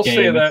it's first game.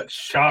 I will say that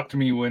shocked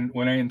me when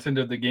I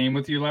attended the game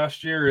with you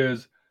last year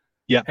is,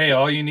 hey,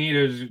 all you need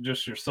is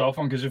just your cell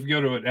phone, because if you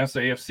go to an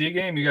SAFC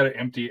game, you got to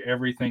empty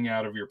everything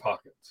out of your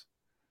pockets.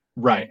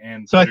 Right.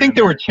 And so I think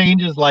there were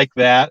changes like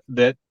that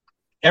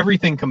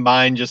everything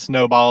combined just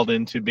snowballed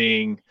into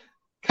being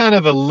kind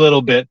of a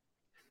little bit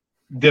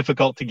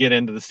difficult to get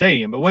into the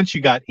stadium. But once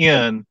you got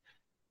in,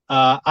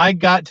 I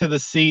got to the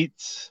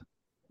seats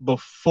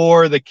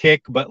before the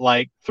kick, but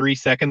like 3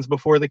 seconds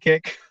before the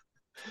kick.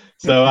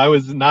 So I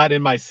was not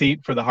in my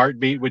seat for the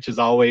heartbeat, which is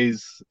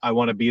always, I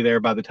want to be there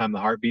by the time the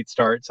heartbeat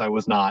starts. I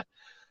was not.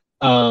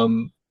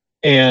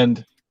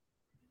 And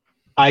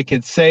I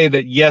could say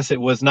that, yes, it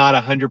was not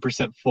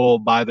 100% full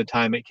by the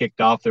time it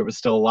kicked off. There was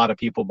still a lot of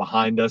people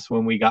behind us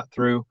when we got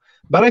through.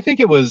 But I think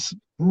it was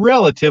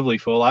relatively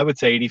full. I would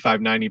say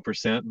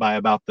 85-90% by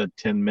about the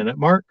 10-minute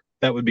mark.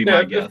 That would be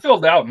my guess. It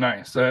filled out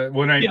nice.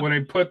 When I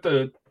put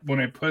the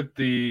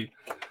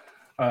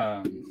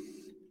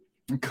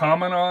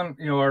comment on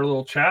our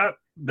little chat,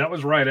 that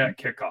was right at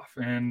kickoff.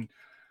 And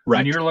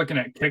when you're looking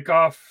at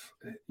kickoff,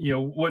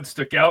 what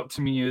stuck out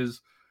to me is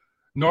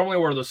normally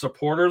where the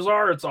supporters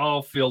are, it's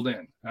all filled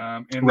in.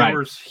 And Right. there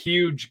was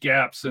huge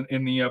gaps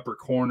in the upper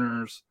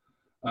corners.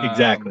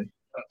 Exactly.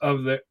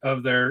 Of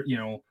their,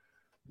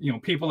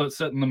 people that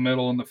sit in the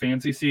middle in the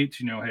fancy seats,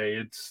 hey,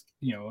 it's,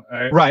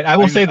 Right. I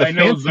will say the I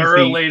know fancy they're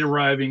a seat, late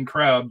arriving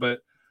crowd, but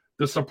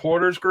the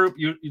supporters group,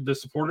 the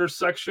supporters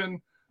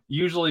section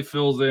usually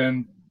fills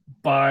in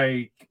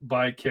by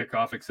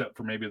kickoff, except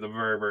for maybe the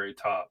very, very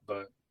top.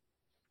 But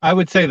I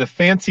would say the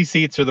fancy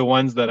seats are the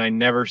ones that I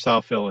never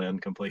saw fill in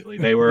completely.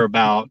 They were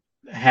about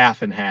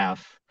half and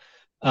half.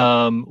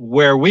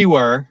 Where we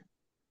were,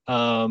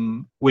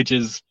 which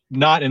is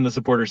not in the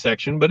supporter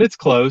section, but it's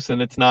close and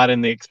it's not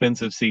in the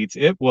expensive seats.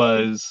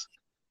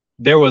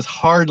 There was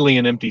hardly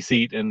an empty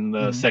seat in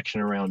the section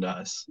around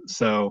us.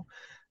 So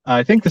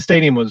I think the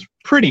stadium was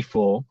pretty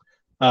full.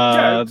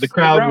 The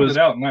crowd was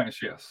out nice,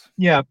 yes.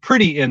 Yeah,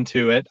 pretty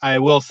into it. I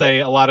will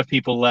say a lot of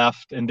people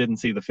left and didn't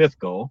see the fifth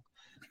goal.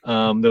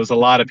 There was a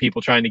lot of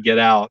people trying to get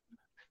out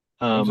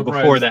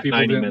before that people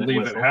 90-minute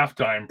leave whistle. at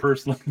halftime,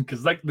 personally,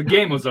 because the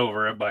game was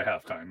over by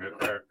halftime.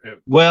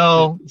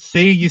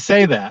 See, you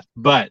say that,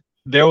 but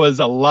there was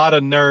a lot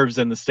of nerves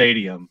in the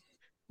stadium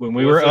when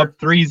we were up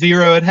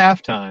 3-0 at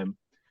halftime,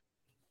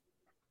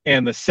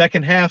 and the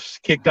second half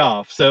kicked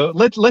off. So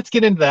let's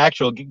get into the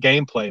actual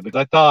gameplay, because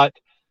I thought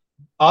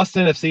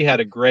Austin FC had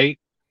a great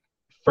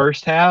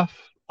first half,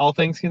 all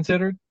things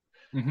considered.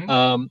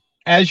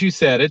 As you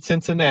said, it's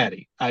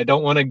Cincinnati. I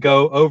don't want to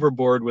go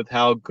overboard with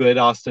how good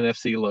Austin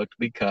FC looked,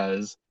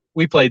 because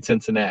we played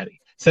Cincinnati.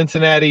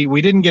 Cincinnati,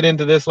 we didn't get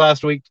into this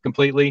last week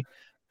completely.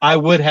 I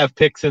would have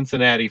picked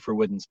Cincinnati for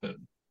Wooden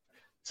Spoon.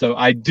 So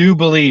I do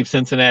believe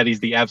Cincinnati's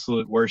the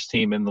absolute worst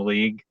team in the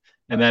league,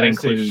 and that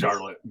includes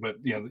Charlotte. But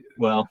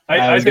well,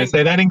 I was going to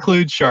say that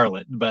includes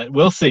Charlotte, but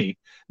we'll see.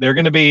 They're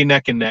going to be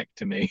neck and neck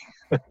to me.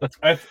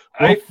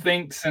 I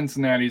think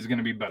Cincinnati's going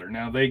to be better.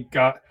 Now they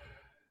got.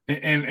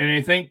 And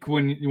I think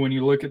when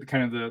you look at the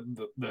kind of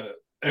the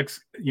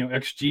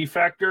XG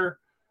factor,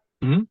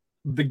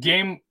 the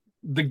game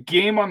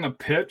on the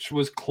pitch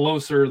was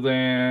closer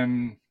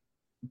than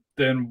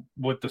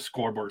what the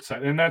scoreboard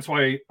said, and that's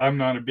why I'm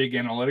not a big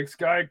analytics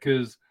guy,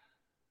 because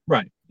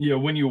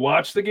when you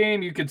watch the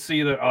game, you could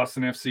see that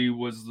Austin FC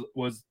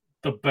was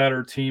the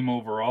better team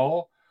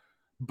overall.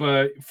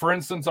 But for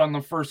instance, on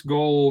the first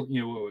goal,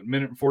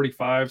 minute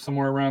 45,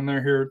 somewhere around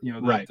there here,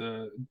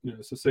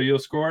 Cecilio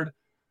scored.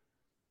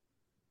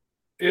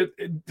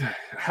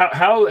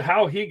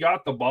 How he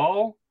got the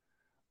ball,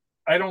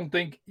 I don't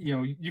think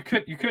you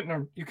couldn't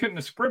have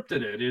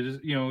scripted it. It is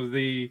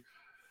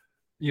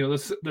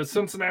the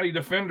Cincinnati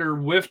defender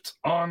whiffed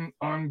on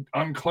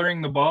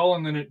clearing the ball,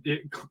 and then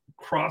it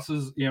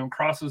crosses to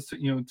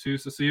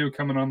Cecilio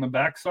coming on the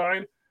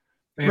backside,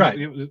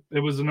 and it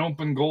was an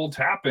open goal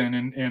tap in,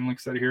 and like I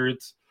said here,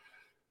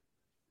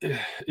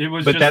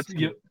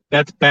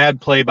 that's bad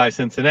play by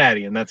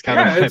Cincinnati, and that's kind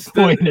of my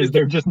point. Is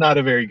they're just not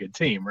a very good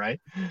team, right?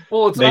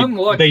 Well, it's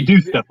unlucky. They do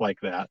stuff like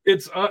that.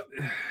 It's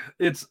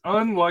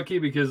unlucky,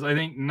 because I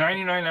think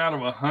 99 out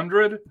of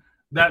 100,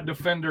 that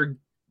defender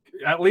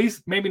at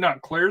least maybe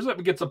not clears it,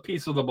 but gets a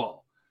piece of the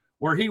ball.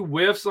 Where he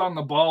whiffs on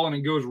the ball and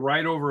it goes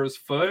right over his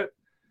foot,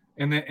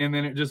 and then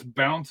it just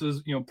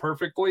bounces,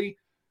 perfectly.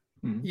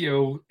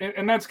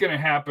 And that's going to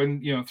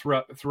happen,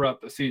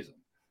 throughout the season.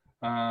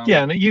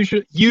 And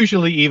it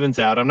usually evens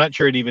out. I'm not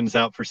sure it evens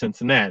out for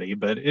Cincinnati,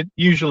 but it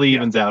usually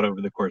evens out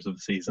over the course of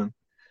the season.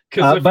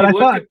 Because if you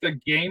look at the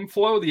game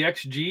flow, the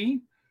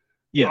XG,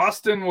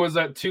 Austin was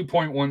at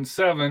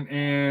 2.17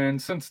 and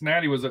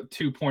Cincinnati was at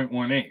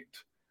 2.18.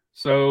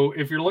 So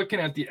if you're looking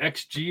at the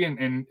XG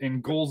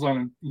and goals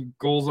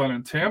on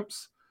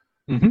attempts,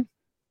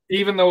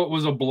 even though it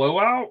was a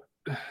blowout,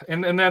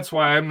 and that's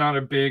why I'm not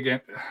a big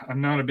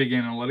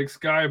analytics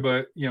guy,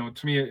 but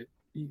to me,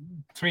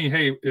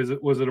 hey,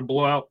 was it a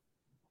blowout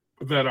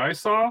that I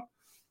saw,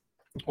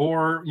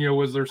 or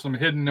was there some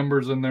hidden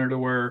numbers in there to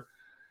where,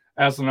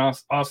 as an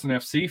Austin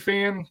FC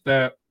fan,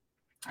 that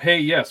hey,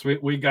 yes,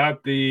 we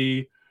got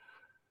the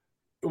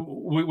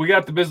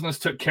business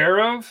took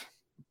care of,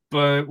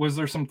 but was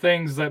there some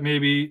things that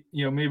maybe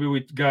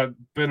we got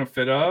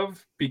benefit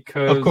of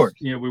because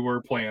we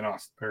were playing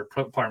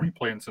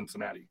playing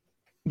Cincinnati.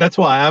 That's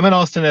why I'm an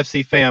Austin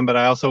FC fan, but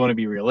I also want to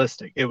be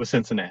realistic. It was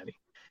Cincinnati,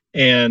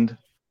 and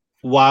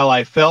while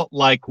I felt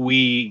like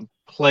we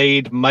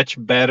played much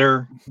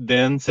better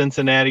than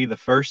Cincinnati the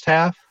first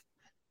half,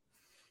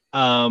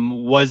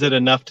 was it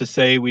enough to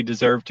say we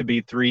deserved to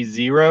be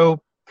 3-0?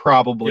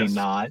 Probably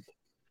not.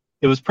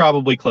 It was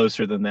probably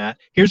closer than that.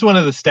 Here's one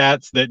of the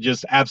stats that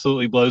just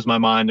absolutely blows my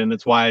mind, and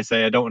it's why I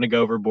say I don't want to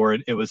go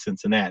overboard. It was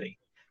Cincinnati.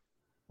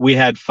 We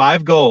had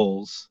 5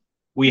 goals.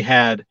 We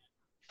had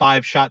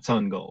 5 shots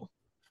on goal.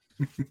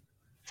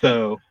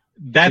 So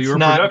that's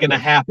not going to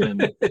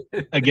happen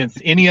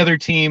against any other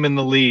team in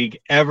the league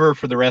ever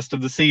for the rest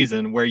of the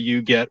season, where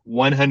you get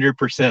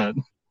 100%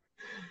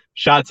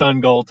 shots on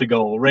goal to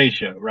goal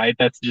ratio, right?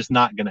 That's just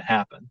not going to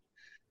happen.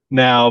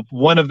 Now,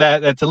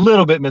 that's a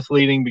little bit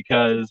misleading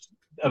because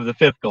of the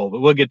 5th goal, but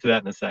we'll get to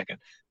that in a second.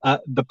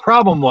 The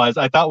problem was,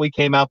 I thought we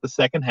came out the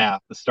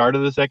start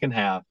of the second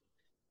half,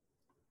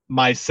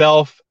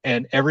 myself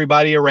and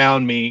everybody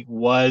around me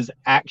was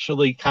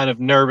actually kind of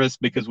nervous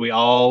because we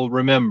all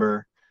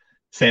remember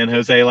San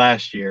Jose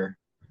last year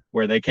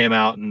where they came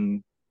out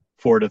and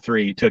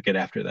 4-3 took it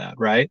after that,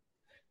 right?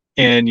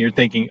 And you're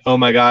thinking, oh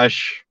my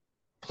gosh,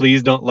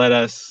 please don't let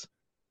us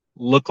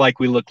look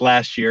like we looked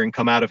last year and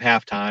come out of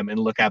halftime and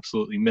look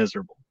absolutely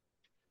miserable.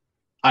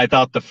 I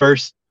thought the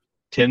first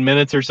 10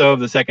 minutes or so of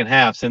the second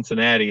half,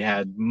 Cincinnati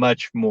had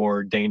much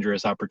more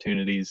dangerous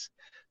opportunities.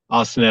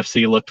 Austin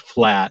FC looked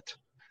flat.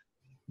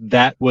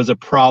 That was a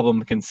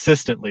problem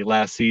consistently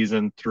last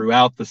season,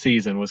 throughout the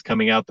season, was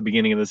coming out the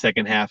beginning of the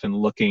second half and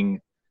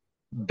looking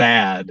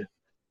bad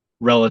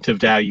relative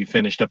to how you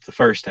finished up the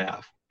first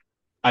half.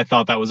 I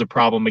thought that was a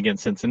problem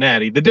against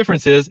Cincinnati. The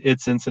difference is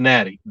it's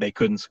Cincinnati. They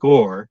couldn't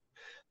score.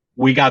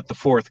 We got the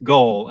fourth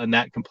goal, and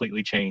that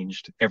completely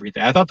changed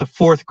everything. I thought the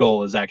fourth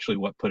goal is actually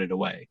what put it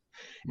away.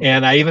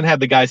 And I even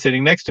had the guy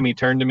sitting next to me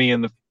turn to me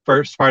in the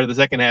first part of the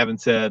second half and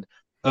said,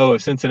 oh,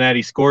 if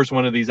Cincinnati scores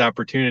one of these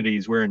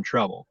opportunities, we're in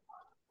trouble.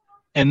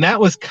 And that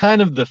was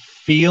kind of the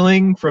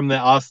feeling from the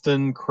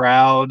Austin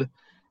crowd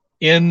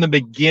in the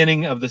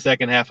beginning of the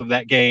second half of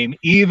that game,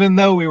 even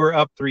though we were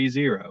up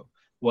 3-0,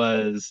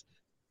 was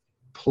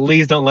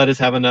please don't let us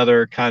have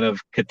another kind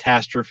of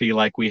catastrophe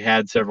like we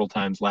had several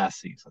times last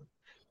season.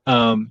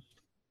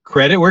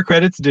 Credit where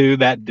credit's due,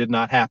 that did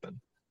not happen.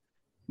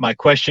 My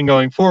question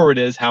going forward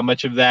is how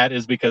much of that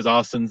is because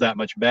Austin's that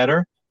much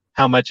better?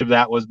 How much of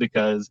that was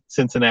because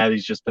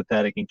Cincinnati's just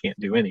pathetic and can't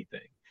do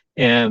anything?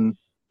 And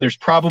there's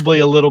probably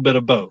a little bit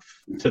of both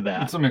to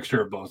that. It's a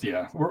mixture of both,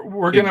 yeah.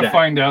 We're going to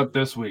find out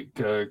this week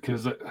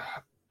because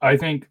I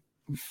think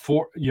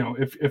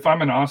if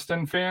I'm an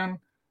Austin fan,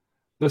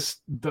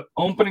 the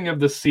opening of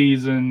the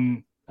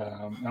season,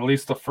 at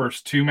least the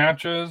first two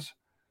matches,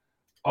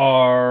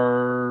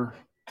 are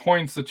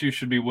points that you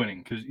should be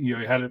winning because you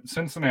had it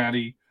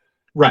Cincinnati.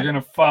 Right. You're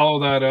going to follow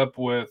that up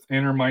with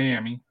Inter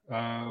Miami.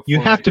 You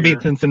have to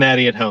beat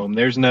Cincinnati at home.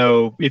 There's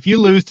no, if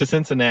you lose to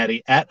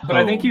Cincinnati at home. But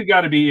I think you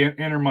got to be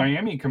Inter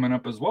Miami coming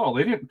up as well.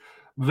 They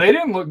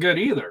didn't look good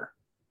either.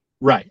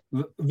 Right.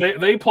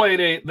 They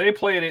played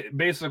it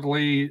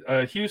basically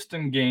a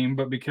Houston game,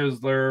 but because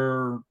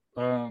they're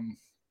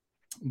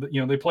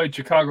they played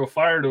Chicago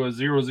Fire to a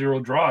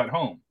 0-0 draw at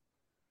home.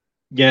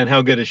 Yeah, and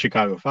how good is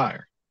Chicago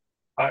Fire?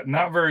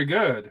 Not very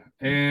good.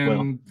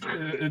 And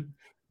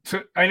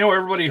I know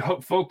everybody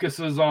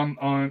focuses on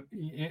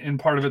and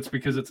part of it's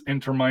because it's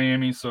Inter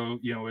Miami, so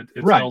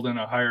it's held in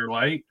a higher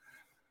light.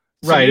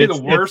 Right, it's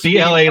the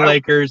LA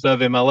Lakers of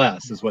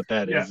MLS is what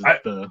that is.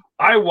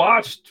 I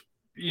watched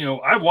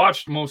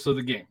most of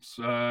the games.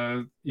 With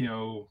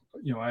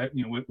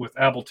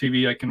Apple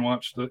TV, I can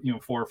watch the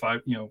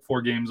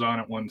 4 games on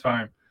at one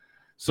time,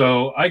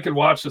 so I could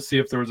watch to see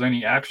if there was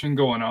any action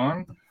going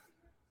on.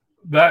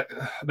 That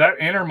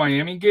Inter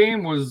Miami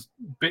game was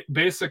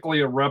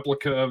basically a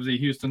replica of the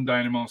Houston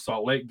Dynamo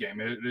Salt Lake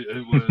game.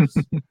 It was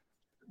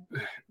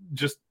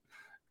just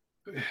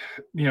it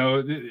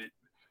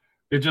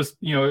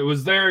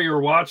was there, you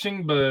were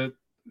watching, but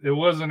it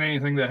wasn't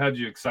anything that had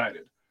you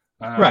excited.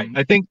 Right.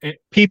 I think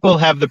people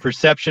have the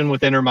perception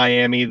with Inter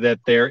Miami that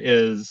there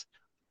is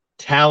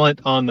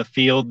talent on the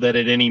field that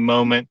at any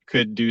moment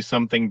could do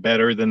something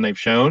better than they've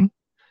shown.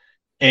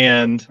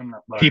 And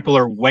people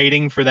are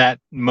waiting for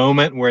that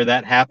moment where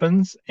that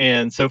happens.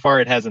 And so far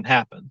it hasn't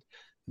happened.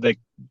 The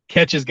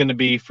catch is going to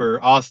be for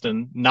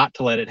Austin not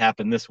to let it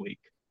happen this week.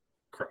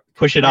 Correct.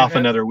 Push it off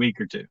another week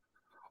or two.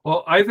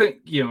 Well, I think,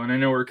 and I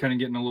know we're kind of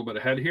getting a little bit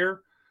ahead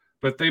here,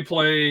 but they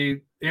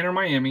play Inter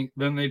Miami,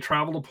 then they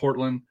travel to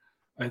Portland.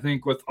 I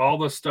think with all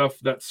the stuff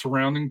that's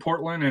surrounding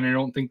Portland, and I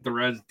don't think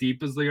they're as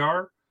deep as they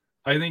are,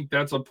 I think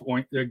that's a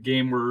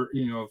game where,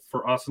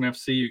 for Austin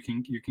FC, you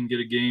can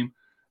get a game.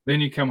 Then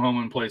you come home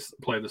and play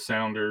the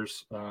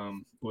Sounders,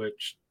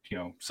 which,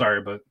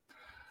 sorry, but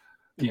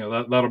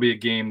that'll be a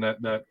game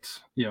that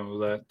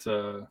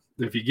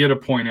if you get a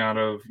point out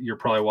of, you're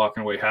probably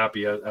walking away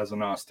happy as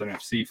an Austin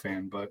FC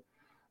fan. But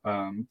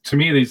to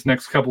me, these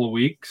next couple of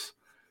weeks,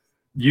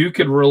 you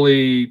could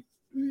really,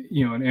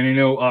 and I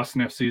know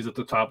Austin FC is at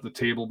the top of the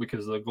table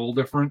because of the goal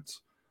difference.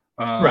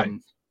 Right.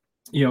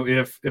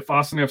 If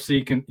Austin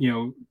FC can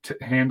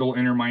handle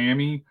Inter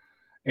Miami,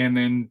 and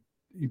then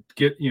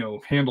get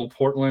handle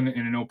Portland,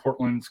 and I know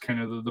Portland's kind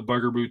of the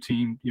bugaboo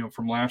team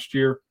from last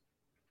year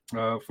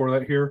for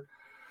that here.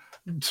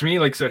 To me,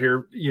 like I said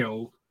here,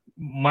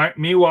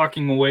 me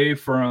walking away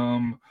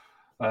from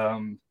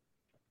the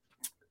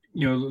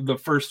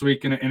first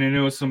week, and I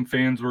know some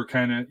fans were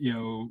kind of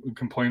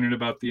complaining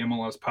about the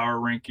MLS power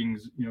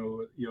rankings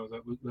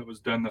that was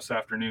done this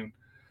afternoon,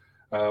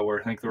 where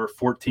I think they were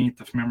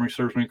 14th if memory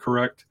serves me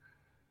correct.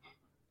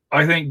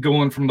 I think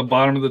going from the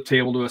bottom of the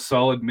table to a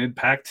solid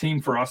mid-pack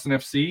team for Austin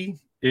FC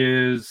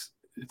is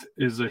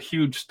a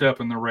huge step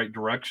in the right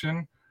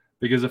direction,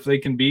 because if they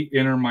can beat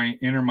Inter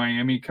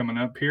Miami coming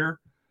up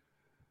here,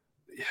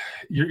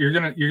 you're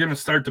gonna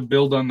start to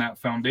build on that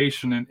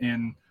foundation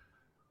and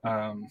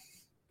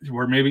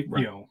where maybe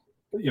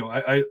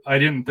I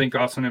didn't think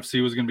Austin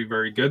FC was going to be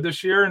very good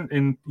this year,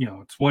 and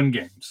it's one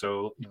game,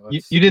 so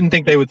you didn't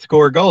think they would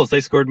score goals. They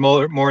scored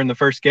more in the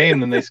first game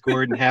than they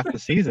scored in half the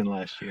season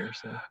last year.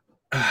 So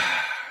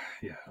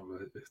yeah,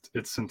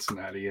 it's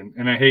Cincinnati,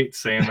 and I hate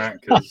saying that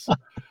because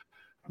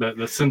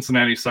the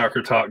Cincinnati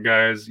Soccer Talk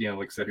guys,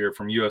 like I said here,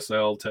 from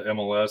USL to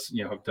MLS,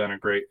 have done a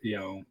great,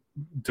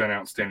 done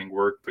outstanding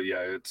work. But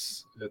yeah,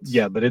 it's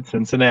but it's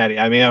Cincinnati.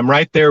 I mean, I'm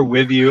right there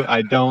with you.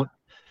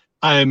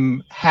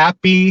 I'm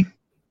happy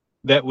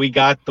that we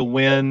got the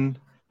win.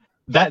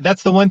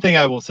 That's the one thing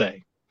I will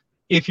say.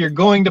 If you're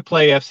going to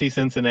play FC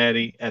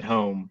Cincinnati at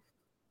home,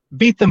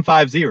 beat them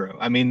 5-0.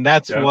 I mean,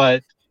 that's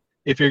what,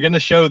 if you're going to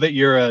show that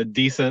you're a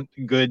decent,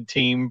 good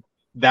team,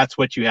 that's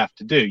what you have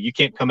to do. You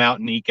can't come out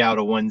and eke out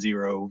a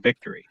 1-0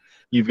 victory.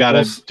 You've got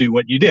to do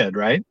what you did,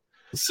 right?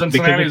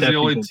 Cincinnati is the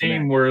only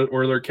team where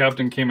their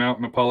captain came out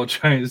and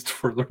apologized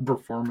for their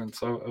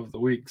performance of the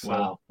week. So.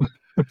 Wow.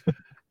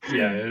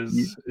 Yeah,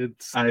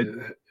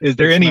 is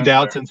there any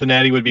doubt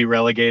Cincinnati would be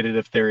relegated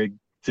if there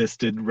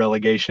existed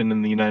relegation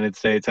in the United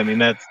States? I mean,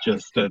 that's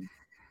just a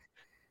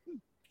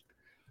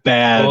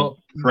bad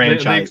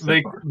franchise.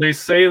 They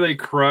say they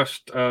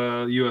crushed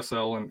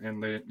USL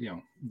and they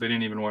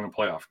didn't even win a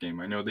playoff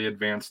game. I know they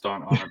advanced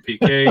on a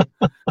PK,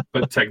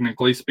 but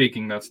technically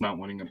speaking, that's not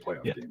winning a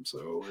playoff game.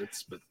 So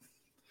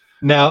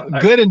now,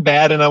 good and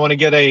bad, and I want to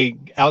get a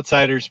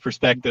outsider's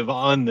perspective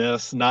on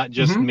this, not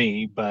just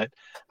me, but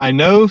I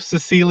know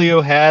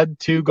Cecilio had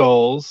 2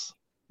 goals.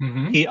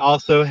 He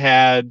also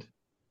had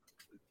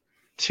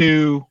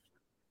 2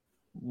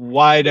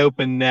 wide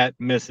open net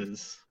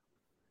misses.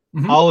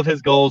 All of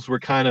his goals were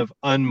kind of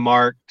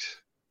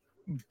unmarked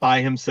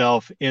by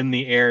himself in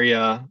the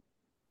area,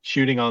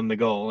 shooting on the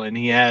goal, and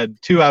he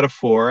had 2 out of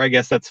 4. I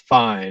guess that's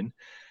fine.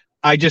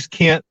 I just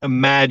can't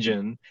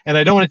imagine, and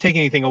I don't want to take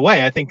anything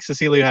away. I think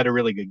Cecilio had a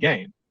really good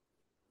game.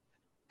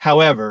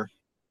 However,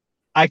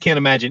 I can't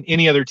imagine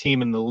any other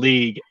team in the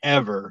league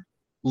ever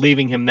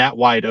leaving him that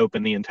wide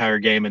open the entire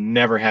game and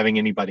never having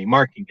anybody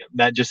marking him.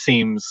 That just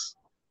seems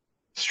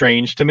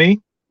strange to me.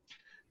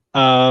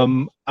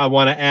 I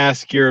want to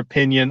ask your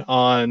opinion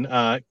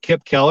on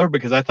Kip Keller,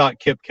 because I thought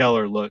Kip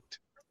Keller looked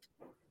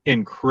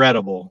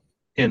incredible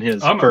in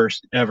his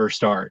first ever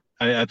start.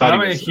 I thought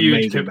I'm a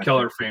huge Kip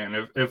Keller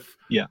fan.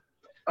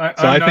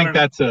 I think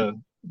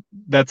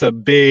that's a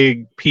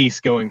big piece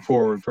going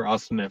forward for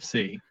Austin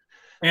FC.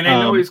 And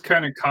I know he's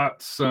kind of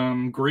caught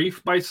some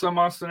grief by some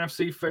Austin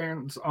FC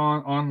fans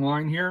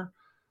online here,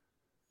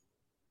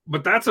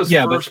 but that's his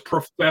first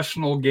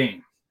professional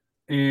game.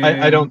 And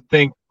I don't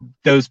think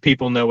those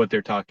people know what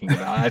they're talking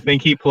about. I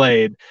think he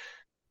played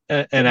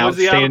an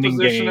outstanding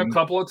game. A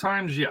couple of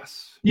times,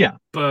 yes. Yeah,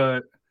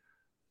 but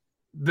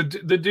the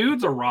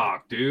dude's a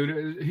rock,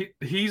 dude.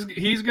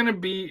 He's going to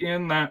be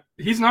in that.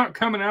 He's not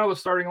coming out of the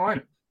starting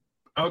lineup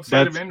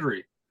outside of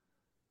injury.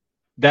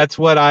 That's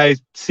what I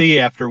see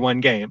after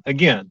one game.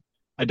 Again,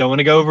 I don't want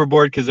to go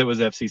overboard because it was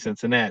FC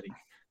Cincinnati.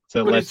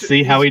 So let's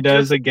see how he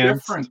does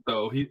against. Different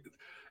though.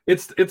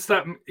 It's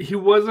that he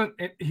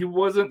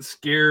wasn't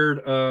scared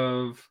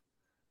of.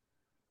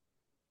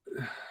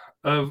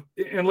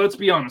 And let's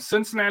be honest,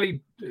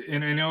 Cincinnati,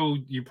 and I know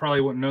you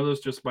probably wouldn't know this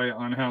just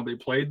on how they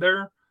played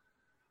there.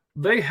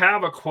 They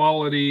have a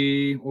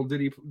quality. Well,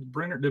 did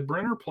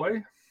Brenner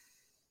play?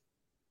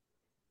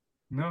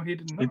 No, he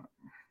did not.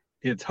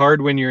 It's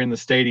hard when you're in the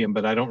stadium,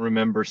 but I don't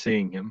remember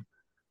seeing him.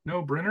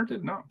 No, Brenner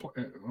did not play.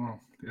 Oh,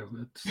 yeah,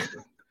 that's.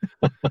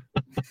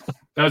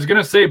 I was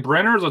gonna say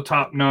Brenner's a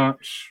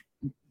top-notch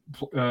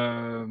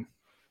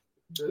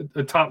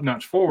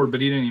forward,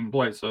 but he didn't even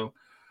play. So,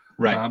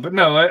 right. But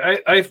no,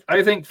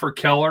 I think for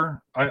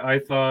Keller, I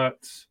thought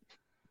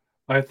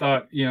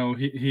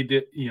he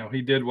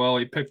did well.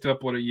 He picked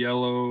up a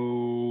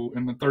yellow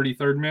in the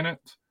 33rd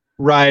minute.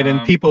 Right,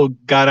 and people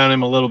got on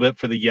him a little bit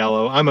for the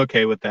yellow. I'm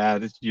okay with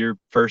that. It's your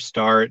first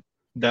start.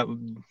 That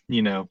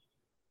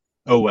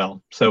oh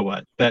well. So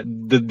what? That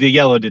the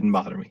yellow didn't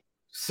bother me.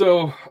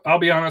 So I'll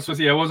be honest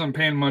with you, I wasn't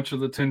paying much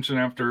of attention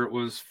after it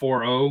was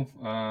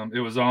 4-0.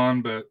 It was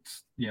on, but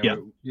it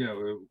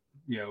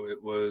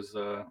was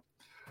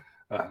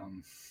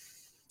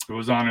it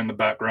was on in the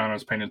background. I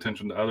was paying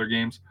attention to other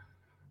games.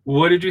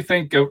 What did you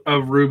think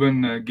of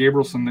Ruben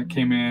Gabrielson that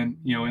came in,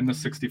 in the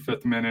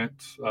 65th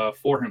minute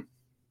for him?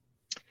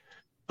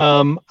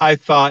 I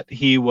thought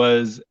he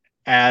was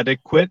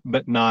adequate,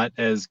 but not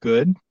as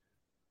good,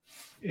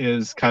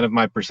 is kind of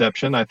my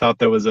perception. I thought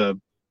there was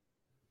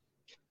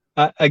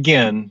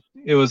again,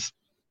 it was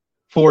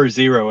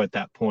 4-0 at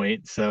that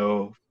point.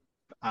 So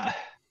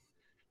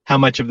how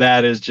much of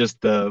that is just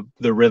the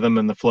rhythm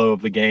and the flow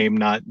of the game?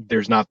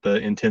 There's not the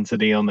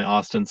intensity on the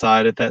Austin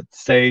side at that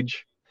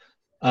stage.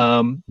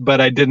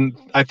 But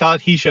I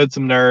thought he showed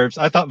some nerves.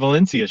 I thought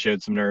Valencia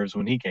showed some nerves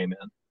when he came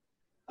in.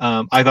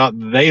 I thought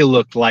they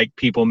looked like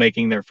people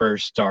making their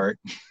first start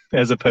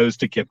as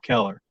opposed to Kip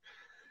Keller,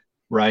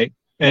 right?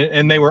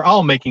 And they were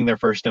all making their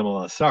first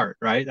MLS start,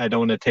 right? I don't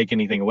want to take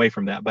anything away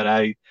from that, but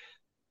I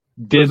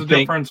did There's a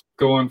difference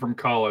going from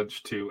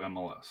college to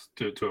MLS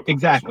to a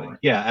exactly.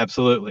 Yeah,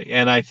 absolutely.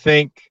 And I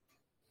think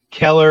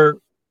Keller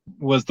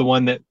was the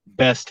one that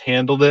best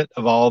handled it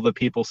of all the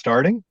people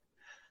starting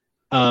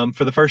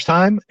for the first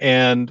time.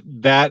 And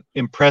that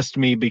impressed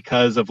me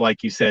because of,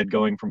 like you said,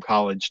 going from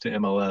college to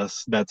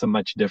MLS. That's a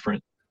much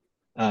different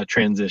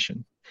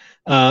transition.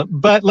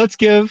 But let's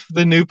give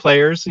the new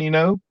players,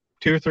 2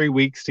 or 3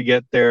 weeks to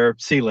get their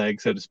sea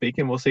legs, so to speak,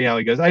 and we'll see how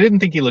he goes. I didn't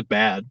think he looked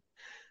bad.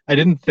 I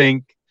didn't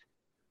think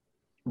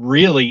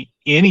really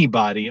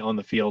anybody on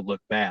the field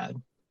looked bad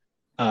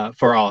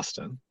for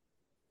Austin.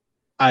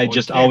 I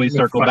just always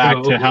circle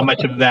back to how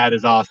much of that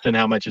is Austin,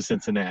 how much is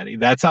Cincinnati.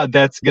 That's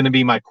going to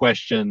be my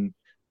question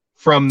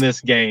from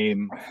this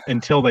game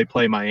until they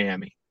play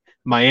Miami.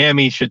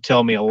 Miami should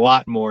tell me a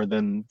lot more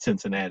than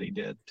Cincinnati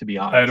did, to be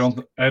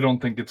honest. I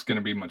don't think it's going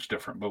to be much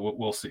different, but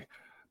we'll see.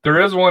 There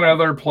is one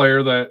other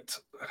player that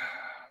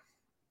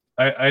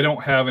I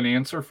don't have an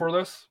answer for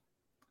this.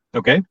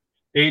 Okay.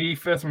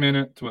 85th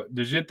minute,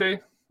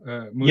 Digite?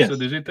 Musa yes.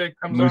 Digite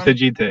comes Musa on?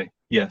 Digite,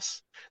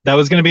 yes. That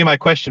was going to be my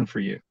question for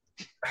you.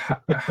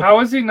 How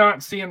is he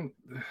not seeing?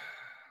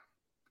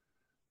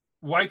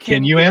 Why can't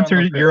Can you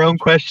answer your own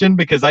question?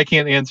 Because I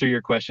can't answer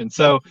your question.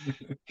 So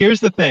here's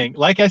the thing.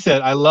 Like I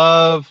said, I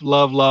love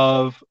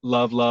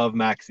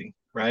Maxi,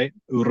 right?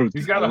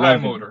 He's got a high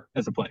motor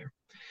as a player.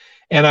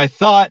 And I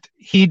thought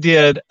he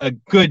did a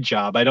good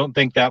job. I don't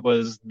think that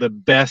was the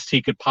best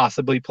he could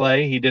possibly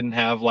play. He didn't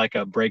have like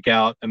a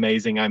breakout,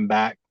 amazing, I'm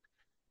back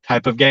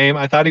type of game.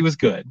 I thought he was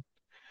good.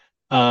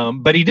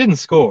 But he didn't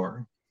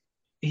score.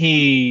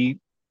 He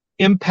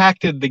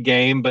impacted the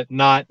game, but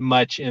not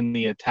much in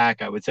the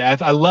attack, I would say.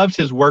 I loved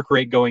his work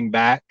rate going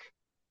back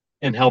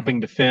and helping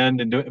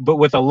defend and do it. But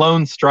with a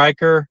lone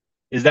striker,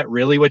 is that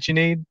really what you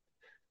need?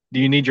 Do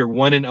you need your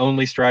one and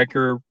only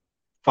striker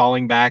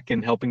falling back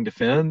and helping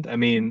defend? I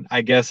mean,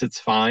 I guess it's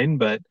fine,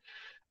 but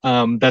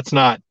that's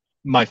not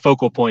my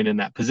focal point in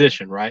that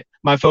position, right?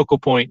 My focal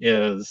point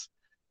is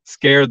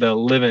scare the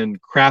living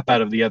crap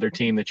out of the other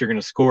team that you're going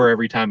to score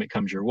every time it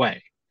comes your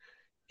way.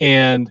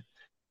 And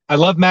I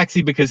love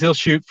Maxi because he'll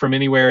shoot from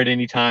anywhere at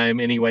any time,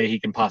 any way he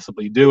can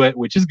possibly do it,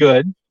 which is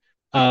good.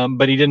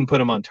 But he didn't put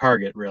him on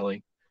target,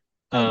 really.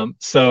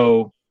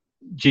 So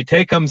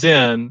Gite comes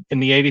in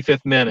the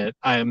 85th minute.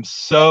 I am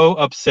so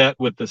upset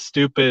with the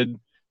stupid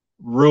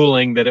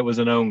ruling that it was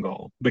an own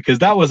goal because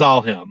that was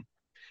all him.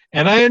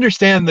 And I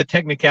understand the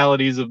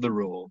technicalities of the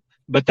rule,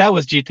 but that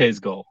was Gite's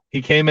goal.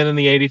 He came in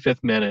the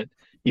 85th minute.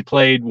 He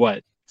played,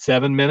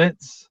 7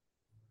 minutes?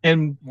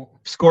 And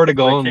scored a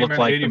goal and looked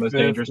like the most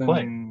dangerous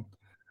player.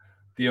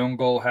 The own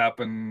goal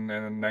happened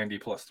in 90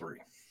 plus 3.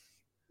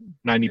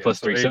 90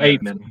 plus 3, so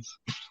 8 minutes.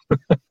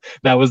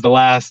 That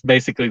was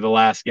basically the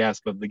last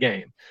gasp of the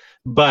game.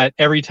 But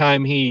every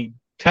time he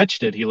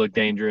touched it, he looked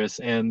dangerous,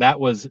 and that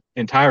was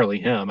entirely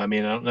him. I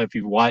mean, I don't know if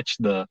you've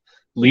watched the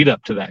lead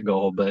up to that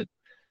goal, but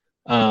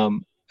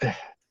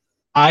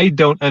I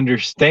don't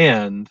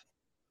understand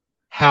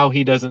how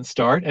he doesn't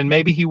start, and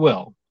maybe he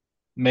will.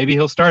 Maybe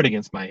he'll start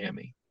against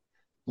Miami.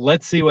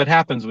 Let's see what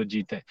happens with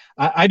Gite.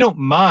 I don't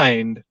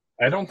mind.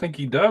 I don't think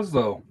he does,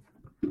 though.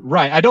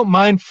 Right. I don't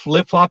mind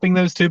flip-flopping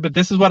those two, but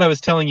this is what I was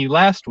telling you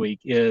last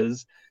week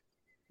is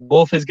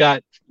Wolf has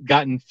gotten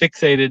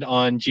fixated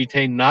on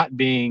Gite not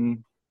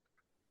being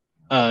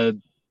a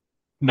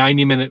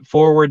 90-minute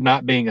forward,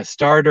 not being a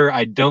starter.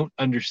 I don't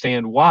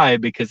understand why,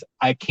 because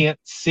I can't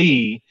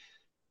see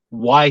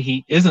why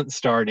he isn't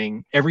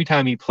starting. Every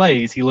time he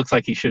plays, he looks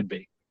like he should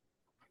be.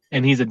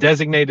 And he's a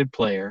designated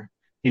player.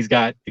 He's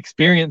got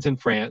experience in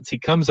France. He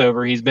comes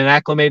over. He's been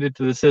acclimated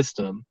to the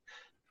system.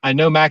 I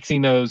know Maxi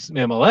knows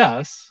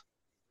MLS,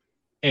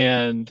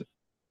 and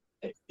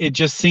it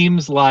just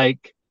seems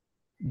like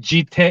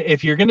Gite,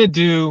 if you're going to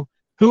do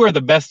who are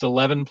the best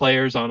 11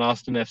 players on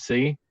Austin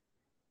FC,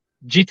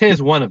 Gite is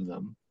one of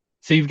them.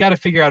 So you've got to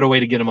figure out a way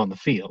to get him on the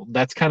field.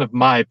 That's kind of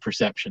my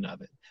perception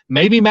of it.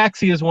 Maybe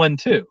Maxi is one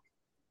too,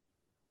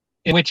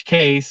 in which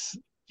case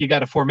you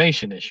got a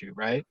formation issue,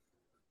 right?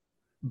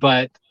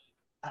 But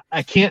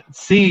I can't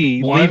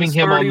see leaving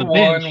him on the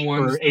bench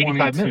for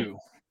 85 minutes.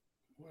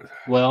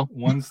 Well,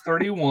 one's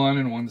 31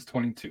 and one's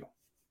 22.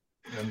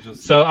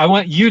 So I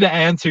want you to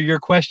answer your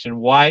question.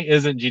 Why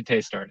isn't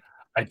Gite starting?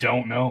 I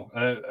don't know.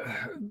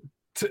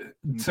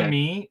 To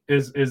me,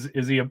 is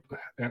he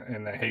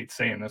and I hate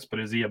saying this, but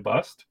is he a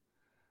bust?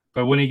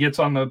 But when he gets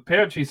on the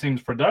pitch, he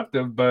seems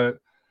productive. But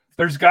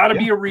there's got to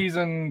be a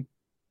reason,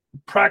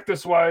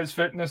 practice-wise,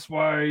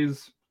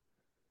 fitness-wise,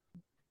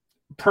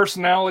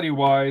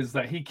 personality-wise,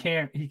 that he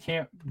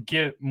can't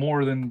get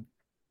more than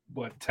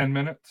 10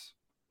 minutes.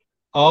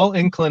 All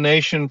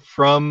inclination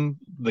from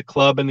the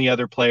club and the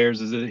other players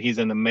is that he's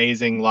an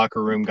amazing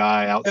locker room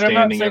guy,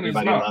 outstanding.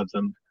 Everybody loves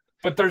him.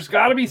 But there's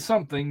got to be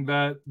something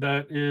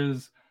that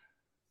is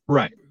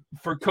right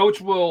for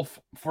Coach Wolf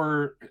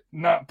for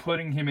not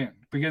putting him in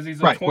because he's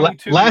a right.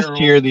 22-year-old.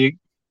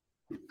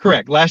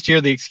 Last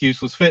year the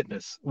excuse was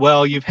fitness.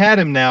 Well, you've had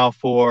him now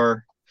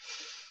for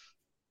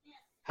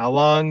how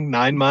long?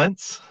 9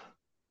 months.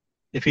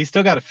 If he's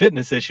still got a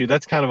fitness issue,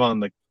 that's kind of on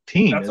the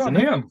team. That's on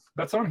him.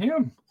 That's on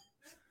him.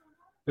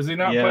 Is he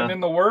not putting in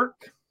the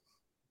work?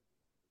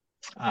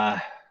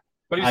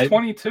 But he's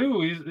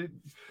 22.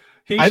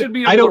 He should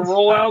be I able don't- to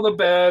roll out of the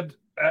bed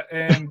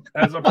and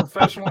as a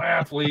professional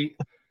athlete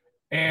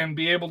and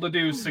be able to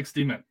do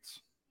 60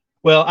 minutes.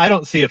 Well, I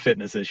don't see a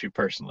fitness issue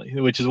personally,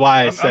 which is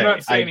why I'm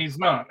not saying he's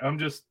not. I'm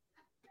just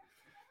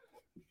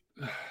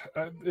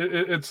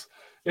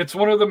it's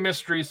one of the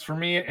mysteries for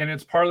me, and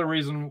it's part of the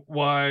reason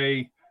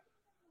why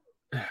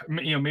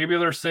maybe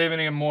they're saving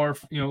him more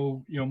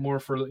more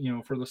for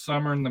for the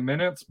summer and the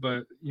minutes,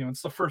 but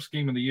it's the first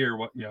game of the year.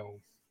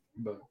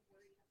 But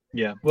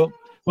yeah, well,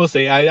 we'll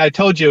see. I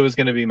told you it was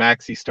going to be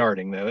Maxey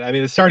starting, though. I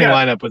mean, the starting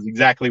lineup was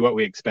exactly what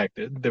we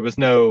expected. There was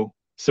no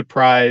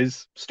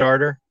surprise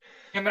starter,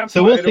 and that's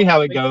so we'll see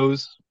how it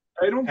goes.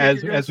 I don't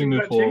think as we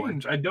move forward.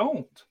 change. I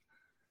don't.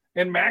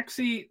 And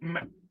Maxey,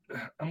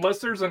 unless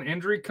there's an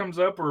injury comes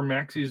up or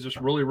Maxey is just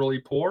really, really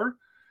poor,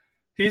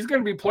 he's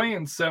going to be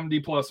playing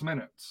 70+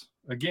 minutes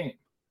a game.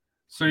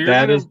 So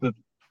that is the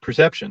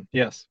perception.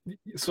 Yes.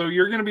 So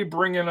you're going to be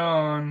bringing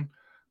on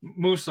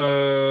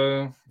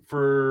Musa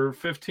for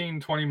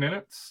 15, 20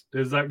 minutes.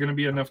 Is that going to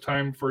be enough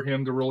time for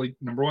him to really,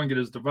 number one, get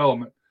his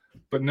development,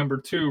 but number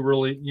two,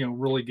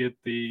 really get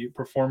the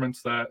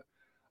performance that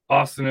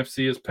Austin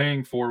FC is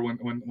paying for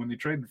when they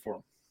traded for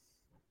him?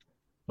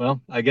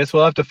 Well, I guess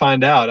we'll have to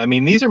find out. I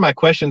mean, these are my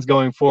questions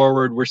going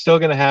forward. We're still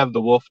going to have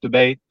the Wolf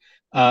debate.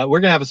 We're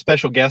going to have a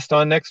special guest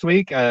on next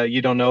week.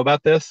 You don't know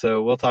about this,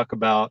 so we'll talk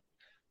about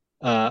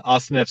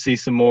Austin FC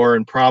some more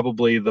and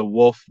probably the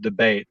Wolf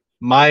debate.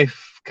 My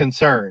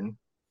concern,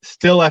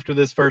 still after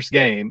this first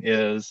game,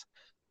 is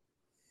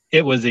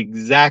it was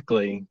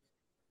exactly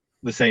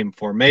the same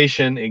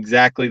formation,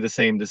 exactly the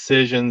same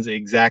decisions,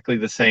 exactly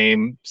the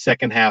same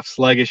second half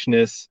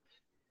sluggishness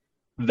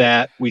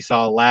that we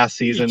saw last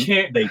season.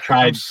 They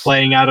tried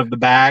playing out of the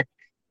back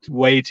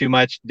way too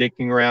much,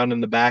 dicking around in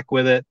the back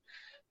with it.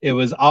 It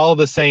was all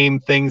the same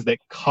things that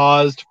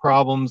caused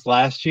problems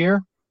last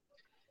year,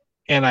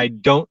 and I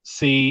don't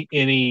see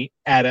any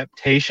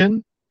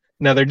adaptation.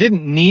 Now, there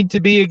didn't need to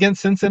be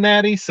against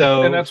Cincinnati,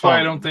 and that's why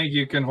I don't think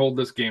you can hold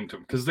this game to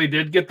them, because they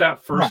did get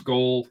that first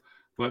goal,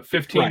 but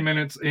 15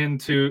 minutes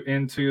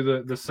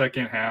into the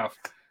second half,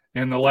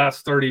 and the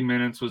last 30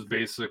 minutes was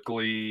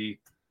basically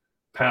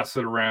pass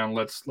it around.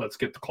 Let's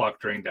get the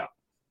clock drained out.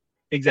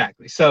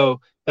 Exactly.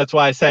 So that's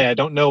why I say I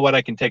don't know what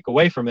I can take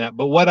away from that.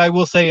 But what I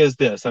will say is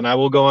this, and I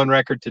will go on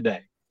record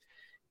today.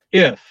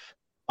 If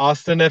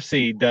Austin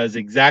FC does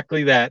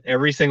exactly that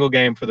every single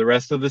game for the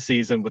rest of the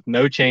season with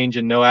no change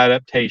and no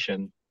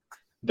adaptation,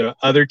 the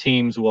other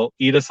teams will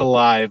eat us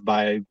alive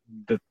by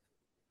the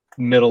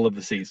middle of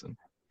the season.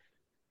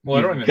 Well,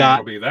 I don't even think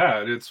it'll be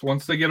that. It's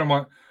once they get them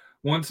on,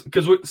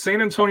 because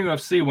San Antonio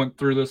FC went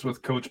through this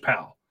with Coach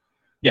Powell,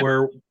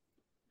 where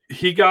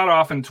he got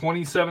off in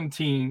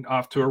 2017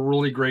 off to a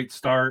really great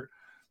start.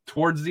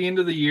 Towards the end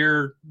of the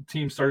year,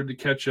 team started to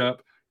catch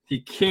up.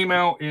 He came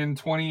out in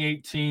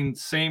 2018,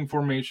 same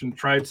formation,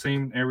 tried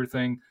same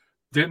everything,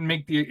 didn't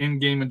make the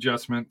in-game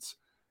adjustments,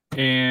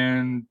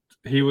 and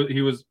he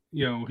was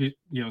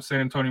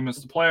San Antonio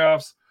missed the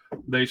playoffs.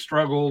 They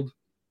struggled.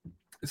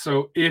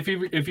 So if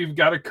you've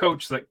got a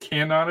coach that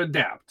cannot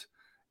adapt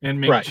and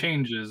make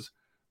changes,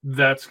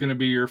 that's going to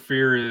be your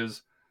fear.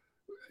 Is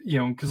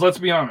because let's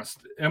be honest,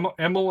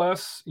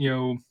 MLS,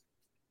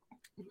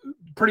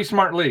 pretty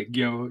smart league,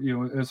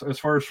 as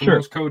far as for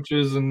most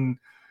coaches, and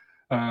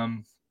I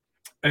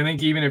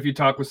think even if you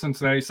talk with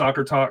Cincinnati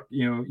Soccer Talk,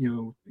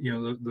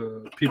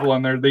 the people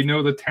on there, they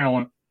know the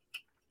talent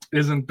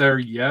isn't there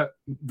yet.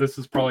 This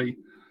is probably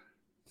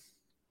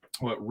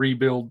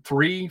rebuild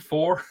 3,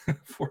 4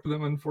 for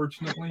them,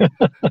 unfortunately.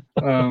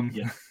 And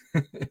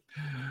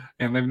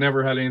they've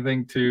never had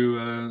anything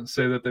to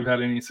say that they've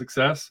had any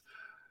success.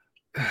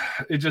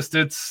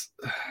 It's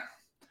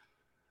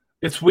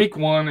week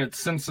 1. It's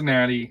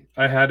Cincinnati.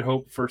 I had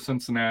hope for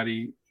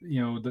Cincinnati,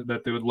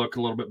 that they would look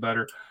a little bit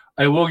better.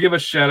 I will give a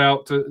shout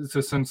out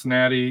to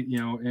Cincinnati,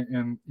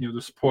 and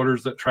the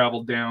supporters that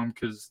traveled down,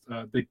 because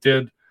they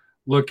did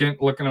looking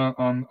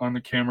on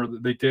the camera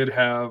that they did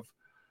have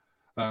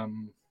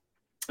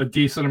a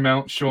decent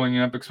amount showing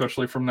up,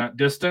 especially from that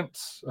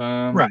distance.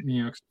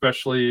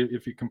 Especially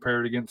if you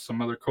compare it against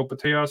some other Copa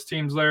Teos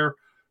teams there.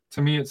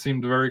 To me, it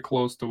seemed very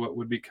close to what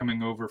would be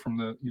coming over from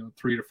the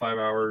 3 to 5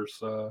 hours,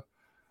 from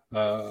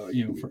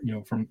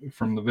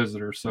the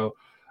visitors. So,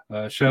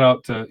 shout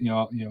out to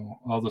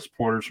all the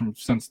supporters from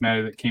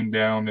Cincinnati that came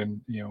down, and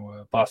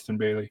Boston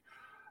Bailey,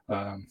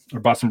 or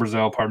Boston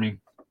Brazil, pardon me.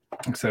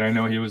 Like I said, I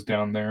know he was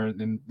down there,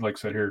 and like I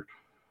said here,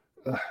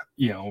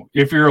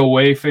 if you're a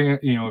away fan,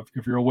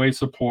 if you're a away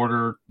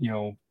supporter,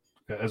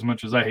 as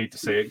much as I hate to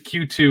say it,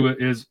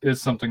 Q2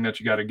 is something that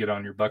you got to get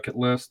on your bucket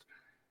list.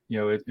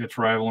 It's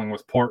rivaling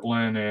with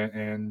Portland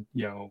and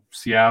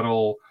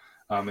Seattle,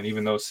 and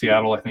even though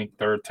Seattle, I think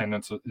their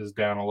attendance is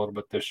down a little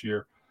bit this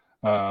year,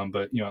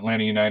 but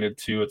Atlanta United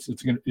too. It's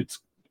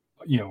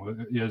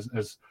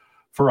as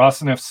for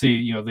Austin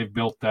FC, they've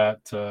built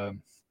that for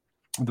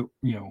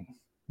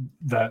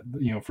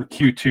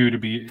Q2 to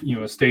be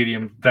a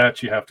stadium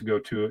that you have to go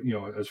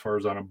to, as far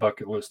as on a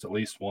bucket list at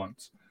least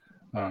once,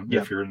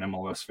 if you're an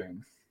MLS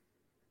fan.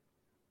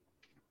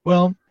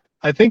 Well,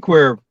 I think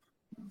we're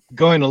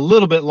going a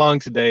little bit long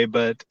today,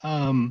 but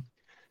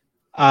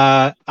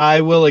I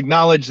will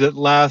acknowledge that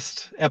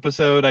last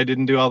episode I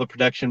didn't do all the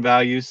production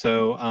value,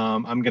 so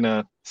I'm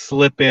gonna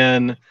slip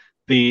in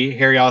the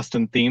Harry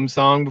Austin theme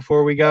song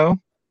before we go.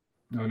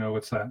 Oh no,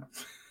 what's that?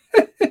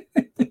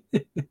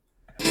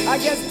 I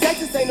guess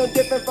Texas ain't no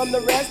different from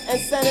the rest, and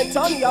San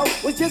Antonio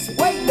was just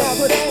waiting on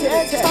San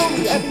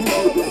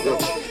Antonio.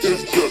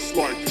 It's just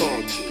like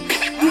Compton.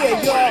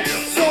 Yeah, y'all,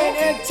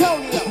 San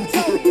Antonio.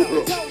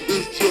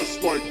 It's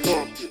just like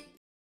Compton.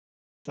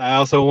 I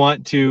also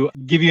want to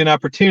give you an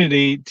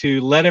opportunity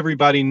to let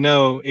everybody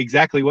know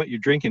exactly what you're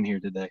drinking here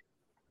today.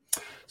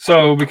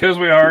 So because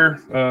we are,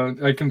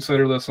 I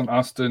consider this an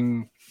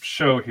Austin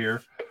show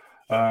here.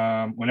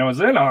 When I was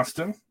in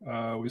Austin,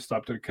 we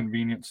stopped at a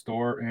convenience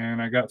store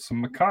and I got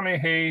some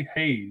McConaughey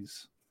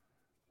Haze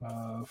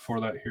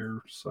for that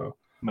here. So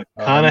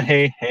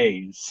McConaughey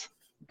Haze.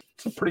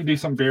 It's a pretty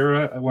decent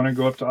beer. When I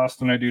go up to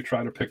Austin, I do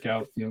try to pick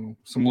out,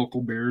 some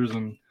local beers,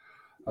 and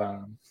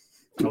I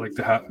like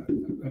to have.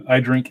 I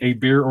drink a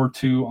beer or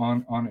two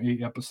on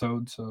a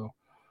episode. So,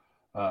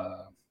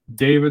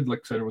 David, like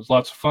I said, it was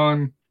lots of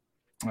fun.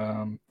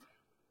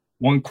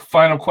 One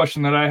final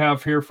question that I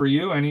have here for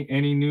you: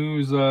 any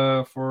news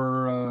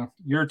for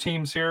your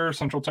teams here,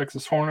 Central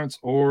Texas Hornets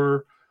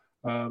or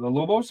the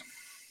Lobos?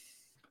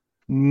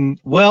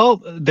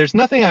 Well, there's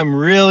nothing I'm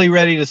really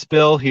ready to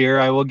spill here.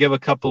 I will give a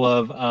couple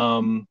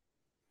of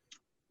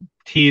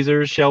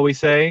teasers, shall we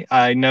say.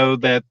 I know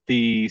that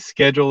the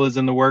schedule is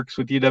in the works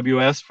with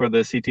UWS for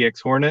the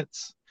CTX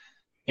Hornets,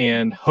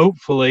 and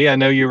hopefully, I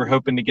know you were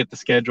hoping to get the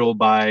schedule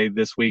by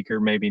this week or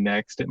maybe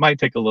next. It might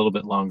take a little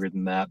bit longer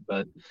than that,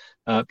 but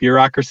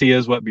bureaucracy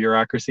is what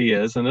bureaucracy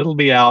is, and it'll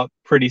be out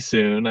pretty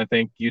soon. I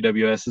think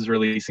UWS is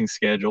releasing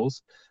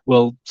schedules.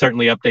 We'll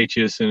certainly update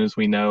you as soon as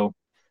we know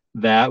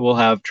that. We'll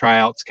have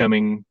tryouts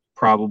coming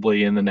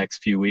probably in the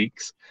next few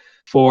weeks.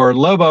 For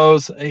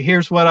Lobos,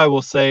 here's what I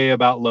will say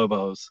about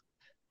Lobos.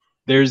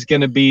 There's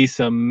going to be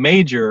some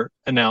major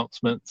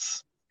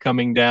announcements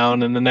coming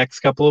down in the next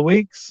couple of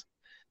weeks,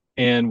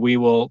 and we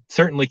will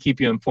certainly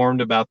keep you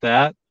informed about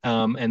that.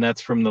 And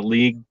that's from the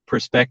league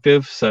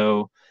perspective.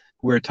 So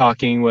we're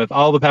talking with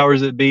all the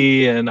powers that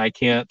be, and I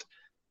can't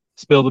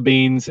spill the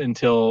beans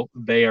until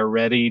they are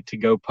ready to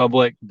go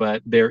public,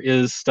 but there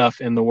is stuff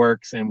in the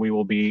works and we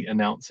will be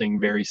announcing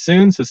very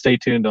soon. So stay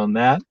tuned on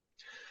that.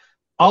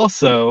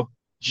 Also,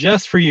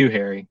 just for you,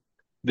 Harry,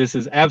 this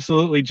is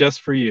absolutely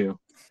just for you.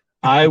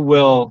 I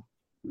will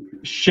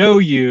show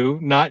you,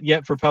 not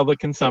yet for public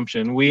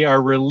consumption, we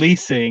are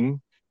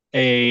releasing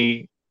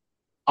a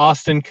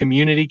Austin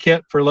community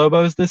kit for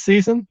Lobos this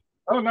season.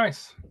 Oh,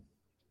 nice.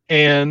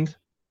 And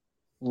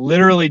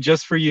literally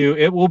just for you,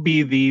 it will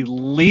be the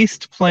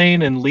least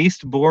plain and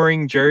least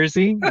boring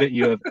jersey that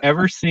you have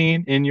ever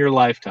seen in your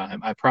lifetime.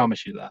 I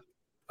promise you that.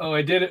 Oh,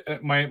 I did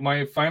it.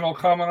 My final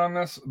comment on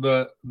this,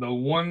 the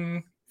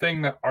one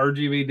thing that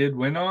RGV did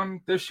win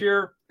on this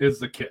year is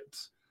the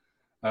kits.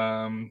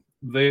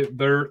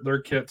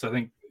 Their kits, I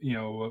think,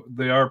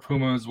 they are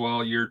Puma as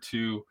well, year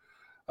two.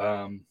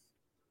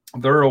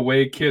 Their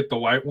away kit, the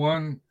white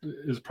one,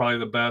 is probably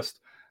the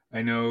best.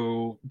 I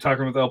know,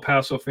 talking with El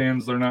Paso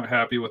fans, they're not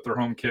happy with their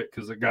home kit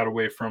because it got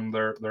away from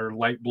their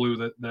light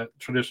blue that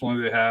traditionally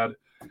they had.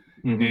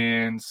 Mm-hmm.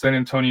 And San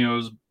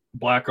Antonio's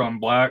black on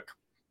black.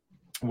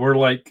 We're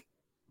like,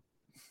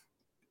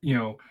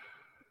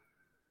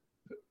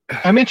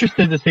 I'm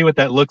interested to see what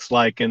that looks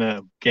like in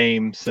a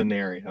game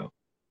scenario.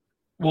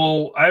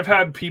 Well, I've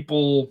had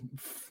people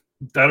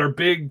that are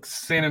big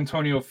San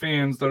Antonio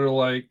fans that are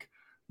like,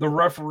 the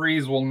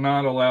referees will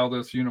not allow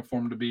this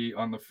uniform to be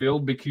on the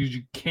field because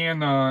you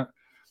cannot,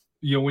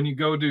 when you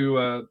go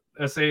to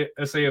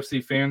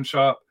SAFC fan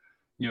shop,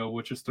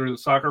 which is through the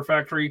Soccer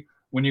Factory,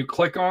 when you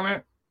click on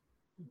it,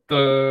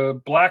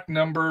 the black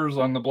numbers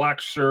on the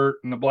black shirt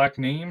and the black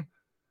name,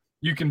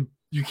 you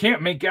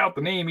can't make out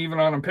the name even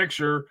on a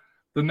picture.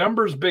 The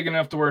number's big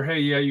enough to where, hey,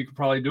 yeah, you could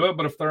probably do it.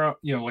 But if they're,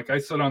 like I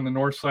said, on the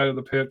north side of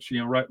the pitch,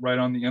 right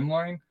on the end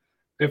line,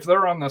 if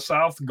they're on the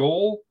south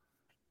goal,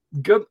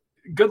 good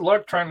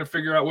luck trying to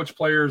figure out which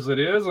players it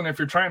is. And if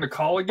you're trying to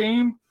call a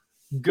game,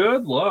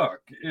 good luck.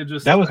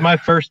 That was my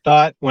first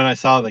thought when I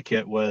saw the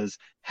kit was,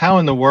 how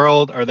in the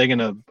world are they going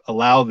to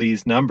allow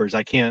these numbers?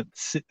 I can't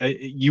see,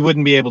 you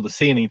wouldn't be able to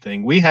see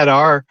anything. We had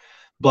our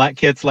black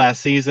kits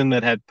last season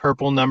that had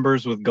purple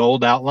numbers with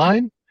gold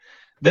outline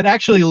that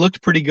actually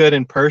looked pretty good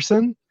in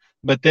person.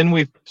 But then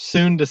we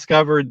soon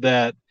discovered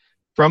that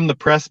from the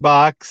press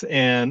box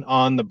and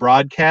on the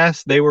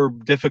broadcast, they were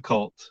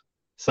difficult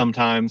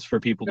sometimes for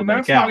people to make out.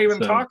 And that's not even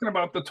talking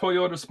about the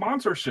Toyota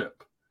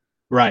sponsorship.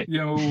 Right.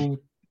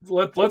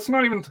 Let's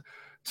not even,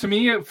 to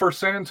me, for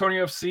San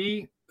Antonio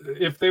FC,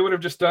 if they would have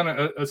just done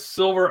a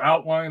silver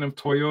outline of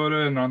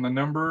Toyota and on the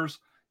numbers,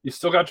 you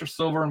still got your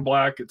silver and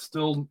black. It's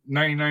still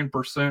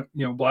 99%,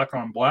 black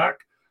on black,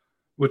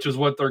 which is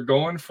what they're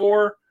going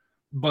for.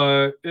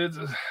 But it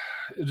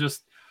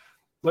just,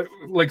 like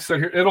I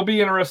said here, it'll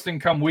be interesting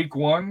come week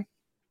one.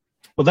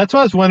 Well, that's why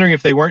I was wondering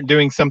if they weren't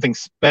doing something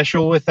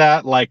special with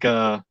that, like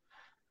a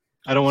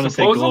I don't want to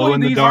say glow Supposedly in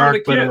the these are dark,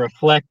 the but a kits.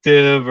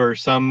 reflective or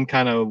some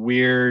kind of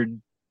weird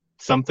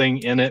something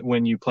in it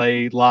when you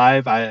play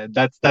live.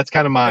 That's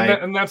kind of my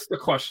And that's the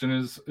question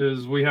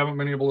is we haven't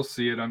been able to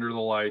see it under the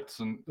lights,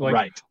 and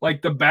right.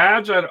 like the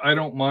badge I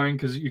don't mind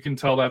because you can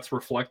tell that's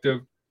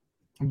reflective,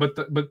 but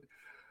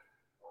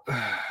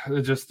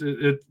it just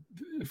to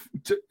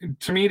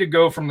me to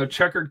go from the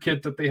checkered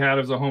kit that they had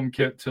as a home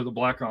kit to the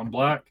black on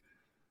black,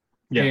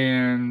 Yeah.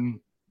 and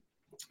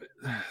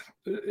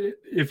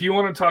if you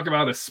want to talk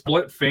about a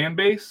split fan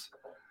base,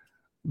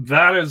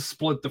 that is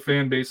split the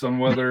fan base on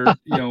whether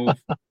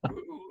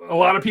a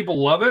lot of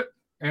people love it,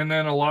 and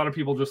then a lot of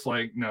people just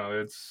like, no,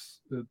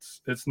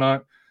 it's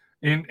not.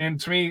 And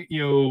to me,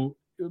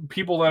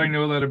 people that I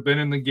know that have been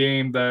in the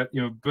game, that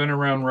been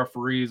around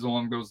referees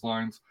along those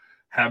lines,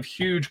 have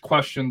huge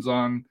questions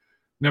on,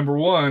 number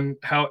one,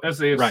 how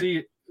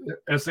SAFC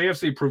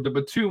proved it,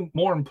 but two,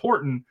 more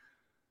important,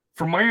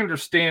 from my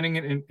understanding,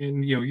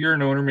 and you're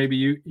an owner, maybe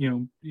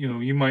you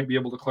might be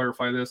able to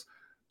clarify this,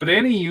 but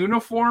any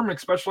uniform,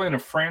 especially in a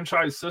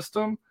franchise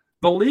system,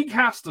 the league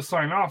has to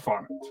sign off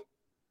on it.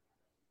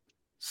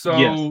 So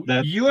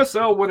yes,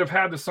 USL would have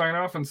had to sign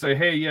off and say,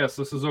 hey, yes,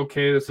 this is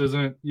okay. This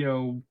isn't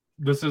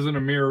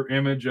a mirror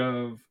image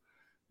of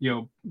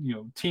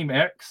Team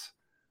X,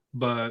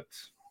 but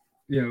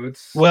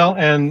it's well,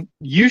 and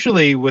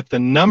usually with the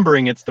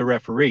numbering, it's the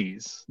referee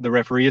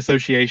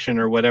association,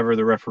 or whatever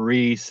the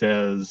referee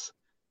says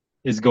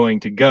is going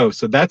to go.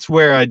 So that's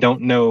where I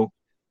don't know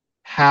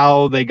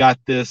how they got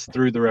this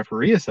through the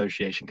referee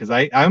association, because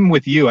I'm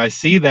with you. I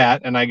see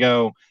that and I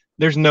go,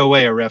 there's no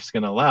way a ref's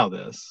going to allow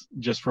this,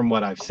 just from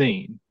what I've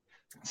seen.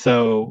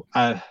 So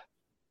I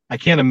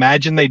can't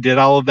imagine they did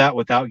all of that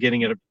without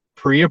getting it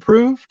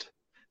pre-approved.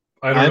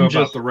 I don't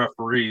know about the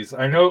referees.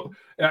 I know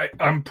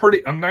I'm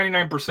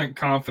 99%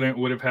 confident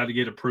would have had to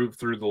get approved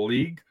through the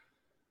league.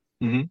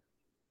 Mm-hmm.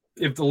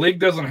 If the league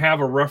doesn't have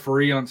a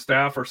referee on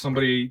staff or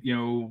somebody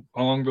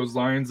along those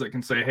lines that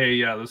can say, hey,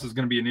 yeah, this is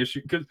going to be an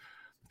issue,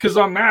 because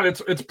on that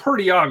it's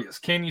pretty obvious.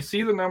 Can you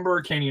see the number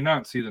or can you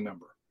not see the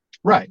number?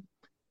 Right.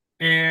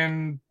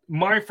 And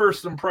my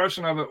first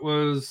impression of it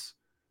was,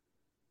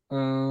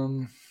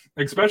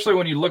 especially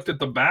when you looked at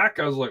the back,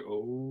 I was like,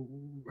 oh,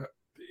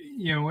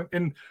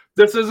 and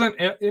this isn't,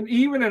 and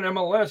even in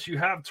MLS you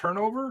have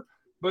turnover,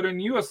 but in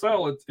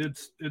USL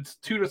it's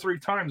 2 to 3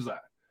 times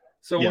that.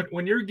 So yeah.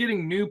 when you're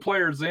getting new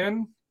players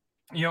in,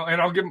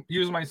 and I'll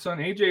use my son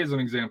AJ as an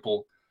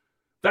example.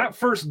 That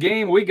first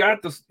game, we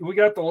got the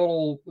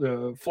little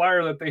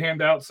flyer that they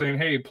hand out saying,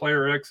 hey,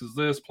 player X is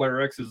this,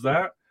 player X is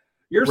that.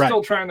 You're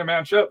still trying to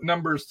match up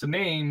numbers to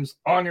names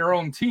on your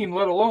own team,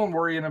 let alone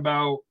worrying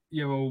about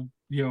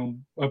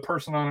a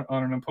person on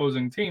an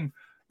opposing team.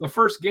 The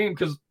first game,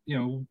 because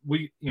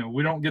we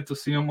don't get to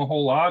see them a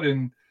whole lot,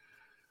 and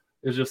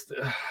it's just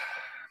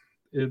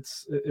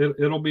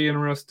it'll be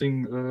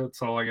interesting.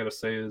 That's all I got to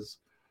say is.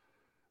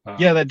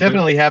 Yeah, that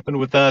definitely happened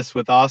with us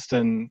with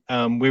Austin.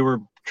 We were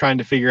trying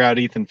to figure out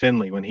Ethan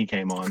Finley when he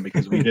came on,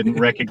 because we didn't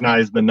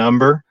recognize the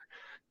number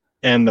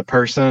and the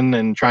person,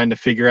 and trying to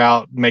figure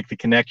out, make the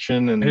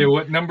connection. And hey,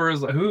 what number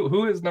is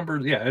who is number?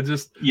 Yeah, it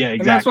just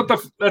exactly.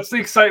 And that's the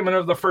excitement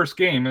of the first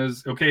game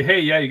is, okay, hey,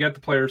 yeah, you got the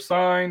player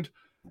signed.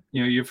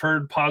 You've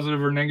heard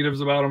positive or negatives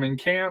about them in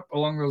camp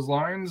along those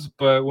lines,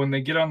 but when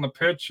they get on the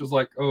pitch, it's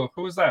like, oh,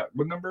 who is that?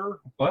 What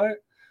number? What?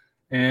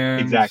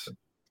 And exactly.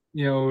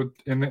 And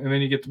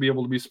then you get to be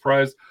able to be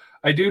surprised.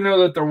 I do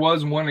know that there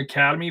was one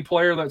academy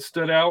player that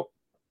stood out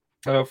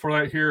for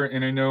that here,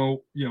 and I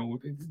know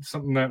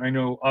something that I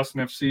know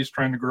Austin FC is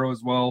trying to grow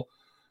as well.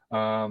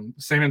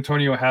 San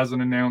Antonio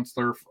hasn't announced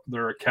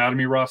their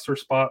academy roster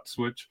spots,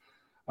 which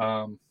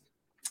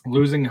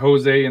losing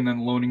Jose and then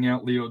loaning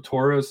out Leo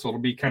Torres, so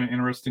it'll be kind of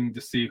interesting to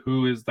see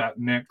who is that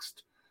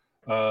next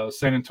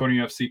San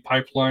Antonio FC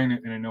pipeline.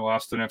 And I know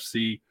Austin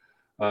FC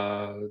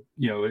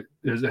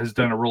has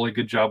done a really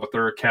good job with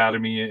their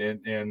academy,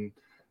 and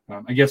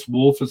I guess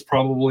Wolf is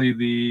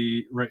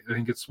probably I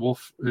think it's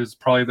Wolf is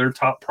probably their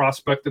top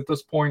prospect at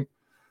this point.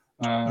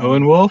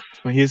 Owen Wolf,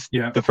 he's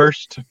the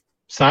first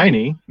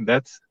signee,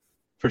 that's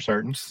for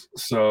certain.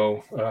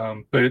 So,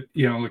 but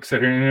like I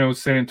said, I know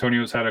San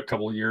Antonio's had a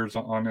couple of years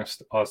on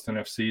Austin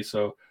FC.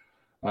 So,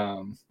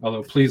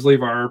 although please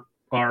leave our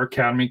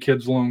academy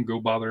kids alone,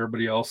 go bother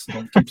everybody else.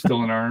 Don't keep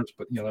stealing ours.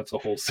 But that's a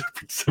whole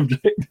separate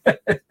subject.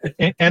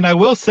 and I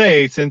will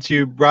say, since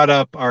you brought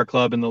up our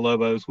club in the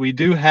Lobos, we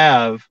do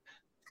have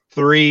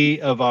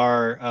 3 of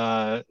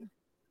our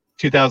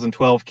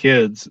 2012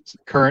 kids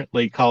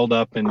currently called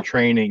up and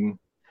training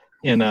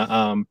in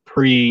a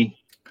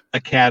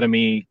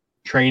pre-academy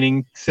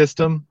training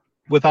system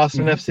with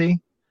Austin FC.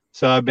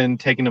 So I've been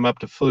taking them up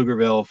to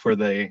Pflugerville for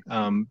the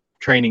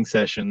training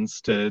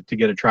sessions to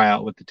get a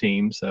tryout with the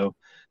team. So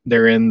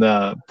they're in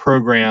the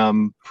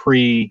program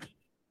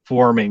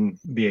pre-forming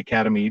the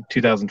academy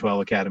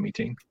 2012 academy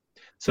team.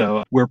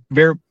 So we're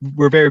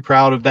very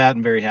proud of that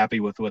and very happy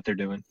with what they're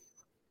doing.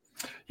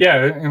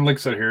 Yeah, and like I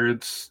said here,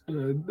 it's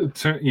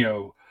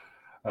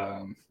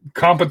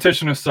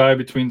competition aside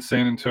between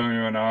San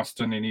Antonio and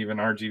Austin and even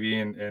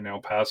RGV and El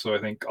Paso, I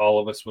think all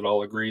of us would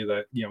all agree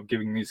that,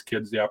 giving these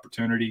kids the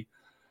opportunity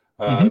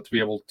to be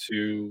able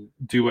to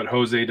do what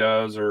Jose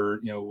does, or,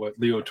 what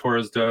Leo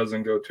Torres does,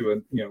 and go to a,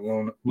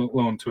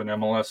 loan to an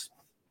MLS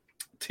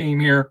team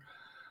here.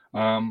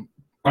 I'm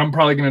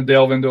probably going to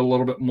delve into a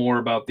little bit more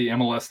about the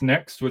MLS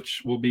Next,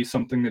 which will be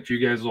something that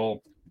you guys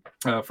will,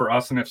 for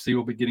Austin FC,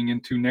 will be getting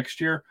into next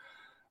year.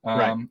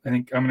 Right. I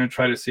think I'm going to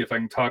try to see if I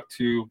can talk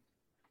to,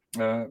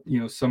 I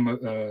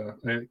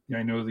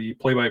know the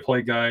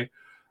play-by-play guy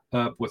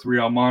with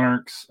Real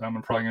Monarchs.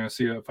 I'm probably going to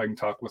see if I can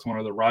talk with one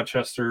of the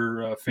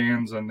Rochester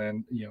fans, and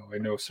then I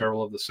know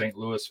several of the St.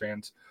 Louis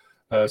fans,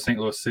 St.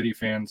 Louis City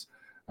fans.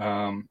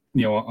 On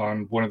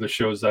one of the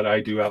shows that I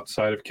do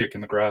outside of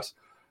Kicking the Grass.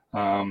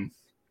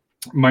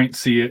 Might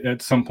see it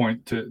at some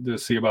point to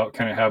see about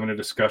kind of having a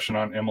discussion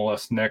on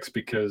MLS Next,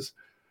 because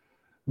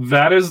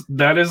that is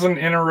an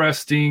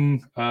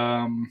interesting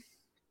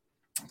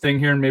thing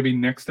here, and maybe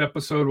next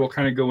episode we'll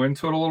kind of go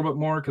into it a little bit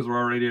more, because we're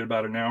already at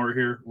about an hour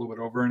here, a little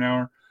bit over an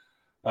hour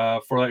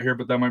for that here.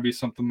 But that might be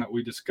something that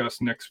we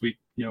discuss next week,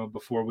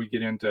 before we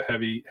get into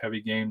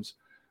heavy games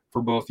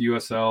for both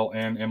USL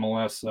and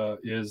MLS.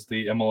 Is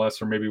the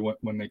MLS, or maybe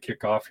when they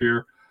kick off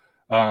here,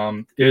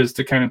 is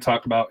to kind of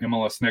talk about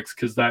MLS Next,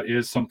 because that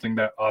is something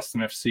that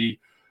Austin FC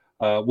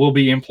will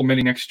be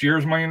implementing next year,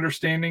 is my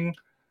understanding.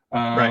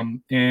 Right.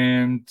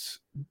 And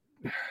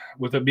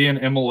with it being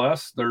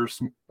MLS, there's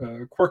some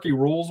quirky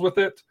rules with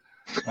it.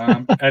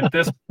 At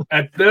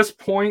this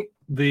point,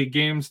 the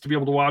games, to be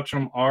able to watch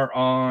them, are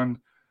on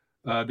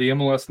the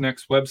MLS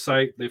Next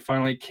website. They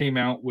finally came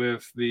out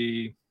with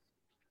the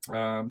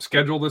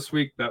schedule this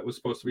week that was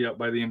supposed to be out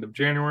by the end of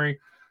January,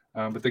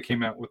 but they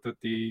came out with it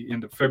the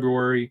end of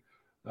February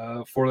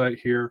for that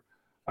here.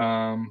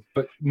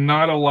 But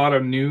not a lot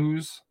of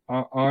news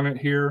on it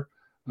here.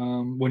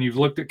 When you've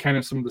looked at kind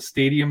of some of the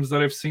stadiums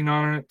that I've seen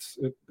on it,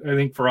 I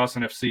think for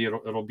Austin FC,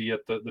 it'll be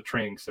at the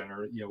training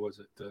center. Was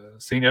it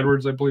St.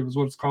 Edwards, I believe is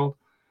what it's called?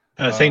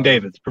 St.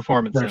 David's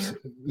Performance Center.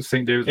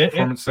 St. David's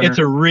Performance Center. It's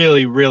a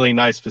really, really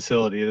nice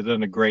facility. They've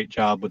done a great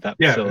job with that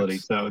facility.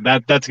 So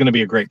that's going to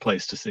be a great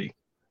place to see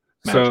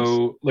matches.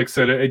 So, like I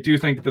said, I do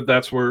think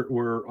that's where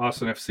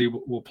Austin FC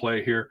will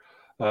play here,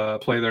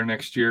 play there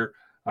next year.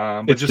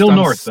 But it's still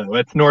north, though.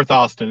 It's North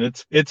Austin.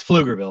 It's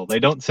Pflugerville. They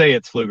don't say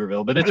it's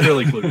Pflugerville, but it's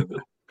really Pflugerville.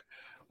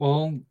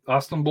 Well,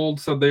 Austin Bold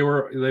said they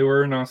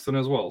were in Austin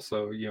as well,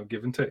 so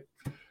give and take.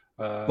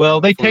 Well,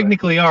 they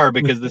technically are,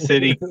 because the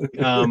city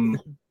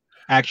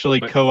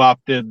actually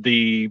co-opted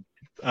the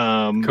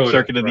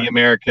Circuit of the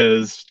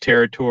Americas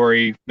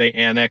territory. They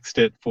annexed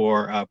it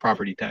for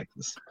property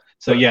taxes.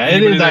 So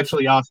it is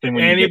actually Austin.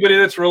 Anybody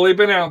that's really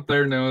been out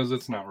there knows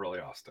it's not really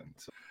Austin.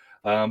 So.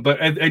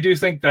 But I do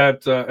think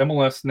that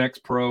MLS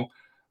Next Pro,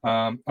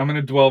 I'm going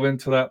to delve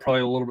into that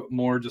probably a little bit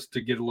more, just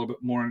to get a little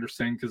bit more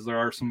understanding, because there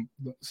are some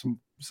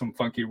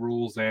funky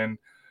rules, and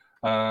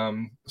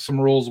some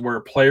rules where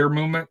player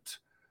movement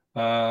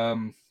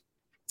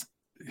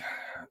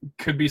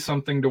could be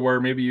something to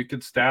where maybe you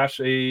could stash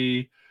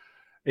a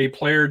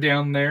player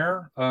down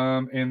there,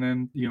 and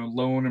then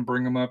loan and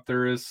bring them up.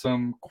 There is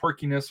some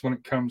quirkiness when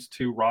it comes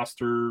to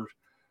roster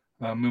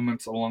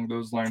movements along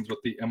those lines with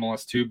the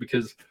MLS too,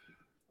 because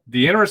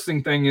the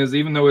interesting thing is,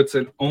 even though it's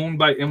owned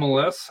by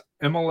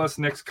MLS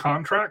Next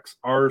contracts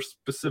are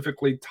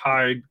specifically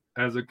tied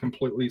as a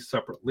completely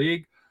separate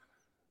league.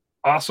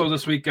 Also,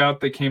 this week out,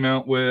 they came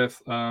out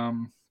with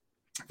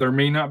there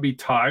may not be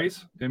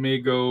ties. It may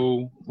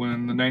go,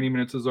 when the 90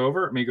 minutes is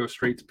over, it may go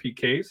straight to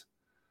PKs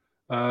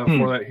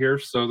for that here.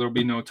 So there'll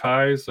be no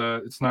ties.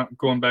 It's not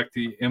going back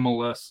to the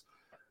MLS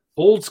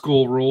old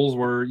school rules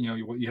where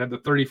you had the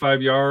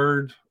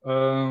 35-yard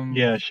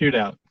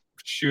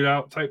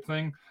shootout type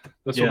thing.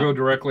 This will go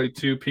directly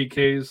to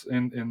PKs,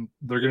 and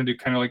they're going to do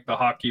kind of like the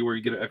hockey where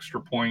you get an extra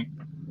point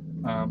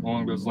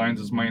along those lines,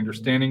 is my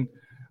understanding.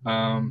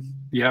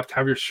 You have to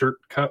have your shirt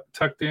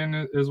tucked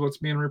in, is what's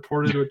being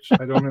reported, which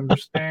I don't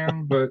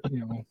understand, but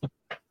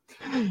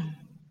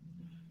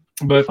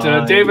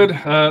But David,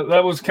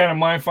 that was kind of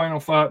my final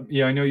thought.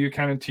 Yeah, I know you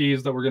kind of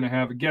teased that we're going to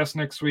have a guest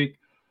next week.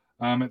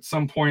 At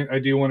some point, I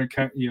do want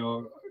to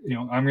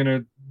I'm going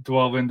to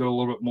delve into a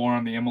little bit more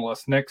on the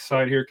MLS Next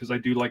side here, because I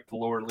do like the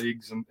lower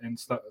leagues and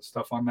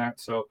stuff on that.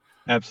 So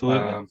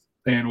absolutely.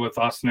 And with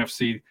Austin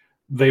FC,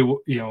 they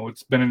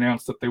it's been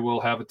announced that they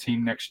will have a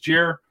team next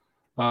year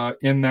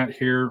in that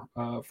here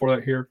for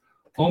that here.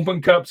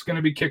 Open Cup's going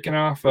to be kicking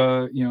off.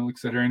 Like I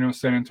said, I know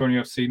San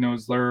Antonio FC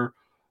knows their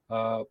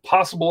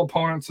possible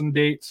opponents and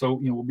dates, so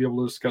we'll be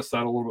able to discuss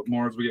that a little bit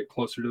more as we get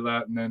closer to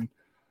that, and then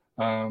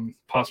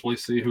possibly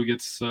see who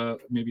gets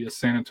maybe a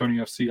San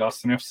Antonio FC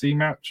Austin FC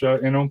match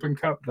in Open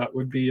Cup. That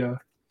would be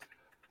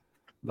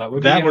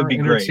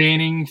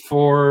entertaining great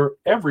for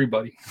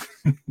everybody.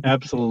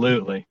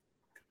 Absolutely.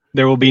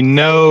 There will be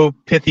no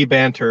pithy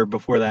banter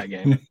before that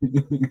game.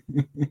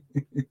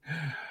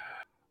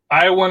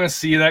 I want to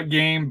see that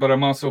game, but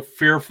I'm also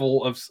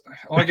fearful of.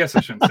 Well, I guess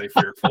I shouldn't say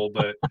fearful,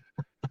 but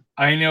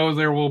I know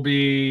there will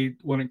be,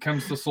 when it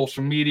comes to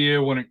social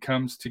media, when it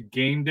comes to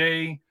game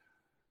day,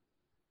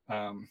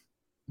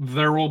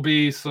 there will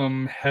be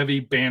some heavy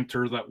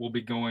banter that will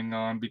be going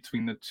on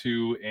between the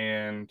two,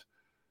 and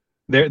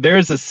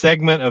there's a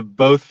segment of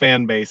both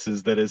fan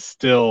bases that is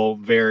still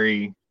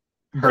very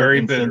hurt very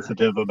and bitter.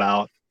 sensitive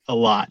about a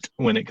lot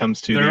when it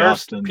comes to There the are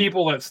Austin.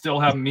 people that still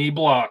have me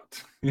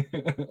blocked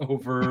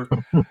over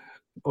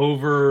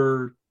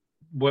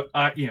what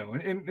I,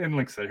 and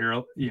like I said here,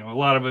 a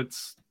lot of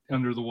it's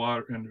under the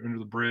water and under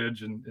the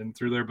bridge and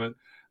through there, but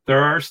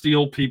there are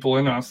still people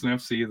in Austin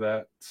FC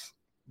that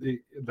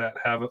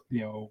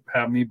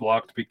have me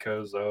blocked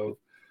because of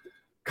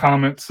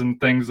comments and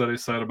things that I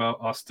said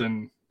about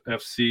Austin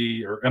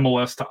FC or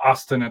MLS to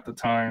Austin at the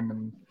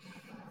time,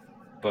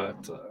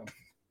 but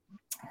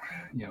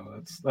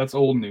that's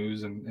old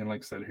news, and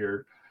like I said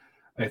here,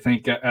 I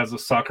think as a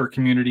soccer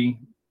community,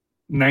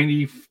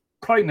 90%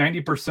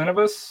 of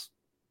us,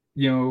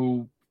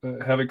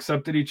 have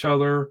accepted each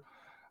other.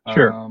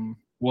 Sure.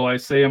 Will I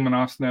say I'm an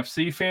Austin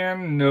FC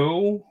fan?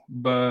 No,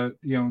 but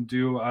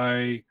do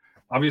I?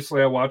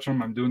 Obviously, I watch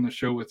them. I'm doing the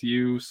show with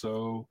you,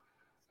 so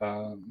like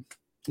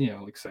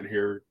I said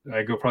here,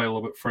 I go probably a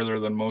little bit further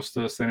than most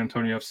of the San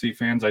Antonio FC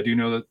fans. I do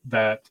know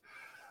that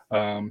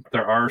there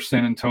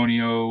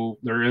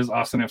is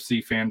Austin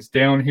FC fans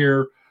down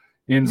here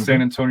in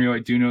San Antonio. I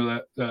do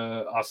know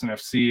that Austin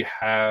FC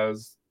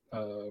has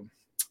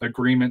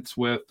agreements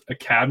with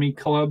academy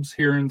clubs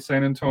here in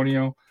San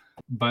Antonio.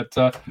 But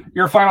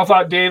your final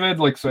thought, David,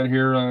 like I said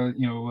here,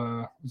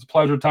 it's a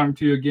pleasure talking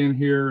to you again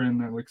here.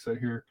 And like I said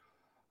here,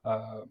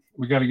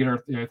 we got to get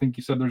I think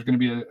you said there's going to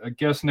be a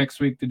guest next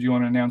week. Did you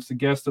want to announce the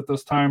guest at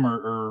this time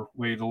or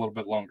wait a little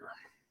bit longer?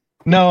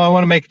 No, I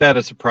want to make that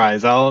a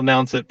surprise. I'll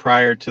announce it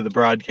prior to the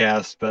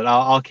broadcast, but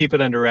I'll keep it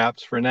under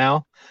wraps for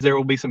now. There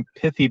will be some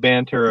pithy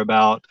banter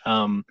about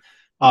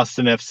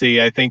Austin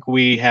FC. I think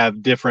we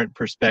have different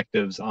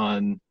perspectives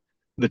on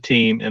the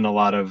team in a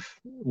lot of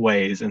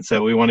ways, and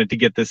so we wanted to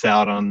get this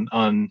out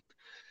on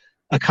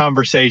a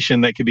conversation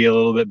that could be a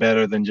little bit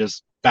better than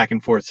just back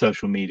and forth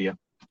social media.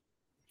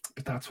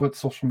 But that's what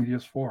social media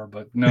is for.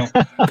 But no,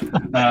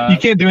 you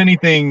can't do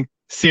anything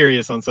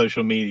serious on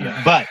social media.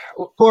 But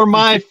for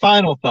my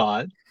final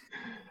thought,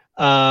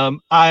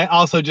 I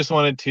also just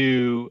wanted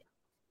to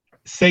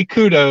say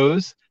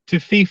kudos to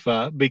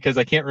FIFA, because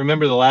I can't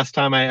remember the last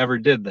time I ever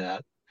did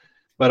that.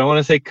 But I want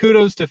to say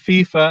kudos to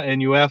FIFA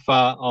and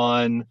UEFA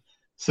on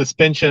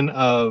suspension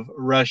of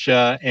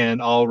Russia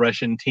and all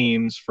Russian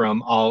teams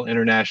from all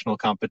international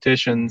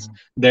competitions.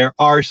 There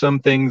are some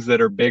things that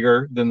are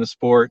bigger than the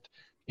sport,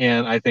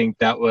 and I think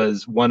that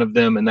was one of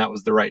them, and that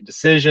was the right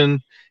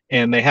decision.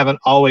 And they haven't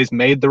always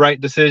made the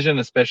right decision,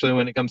 especially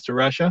when it comes to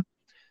Russia.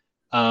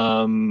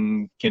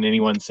 Can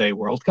anyone say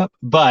World Cup?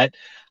 But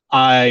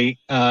I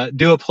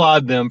do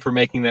applaud them for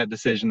making that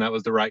decision. That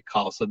was the right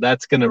call. So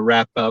that's going to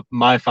wrap up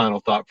my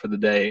final thought for the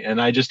day.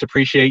 And I just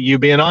appreciate you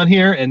being on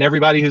here and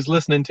everybody who's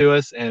listening to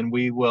us. And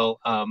we will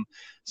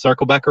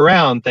circle back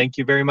around. Thank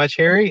you very much,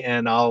 Harry.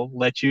 And I'll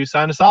let you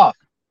sign us off.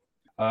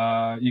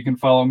 You can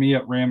follow me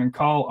at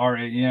Ramincol,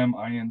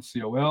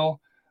 RAMINCOL.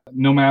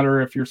 No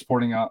matter if you're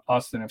supporting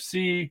Austin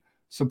FC,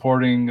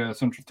 supporting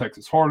Central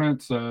Texas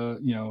Hornets, or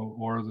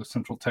the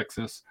Central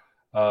Texas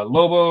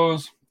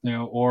Lobos,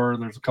 or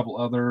there's a couple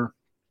other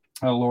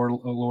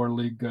lower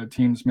league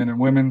teams, men and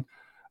women.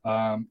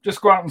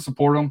 Just go out and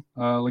support them.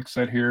 Like I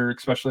said here,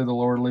 especially the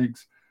lower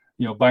leagues.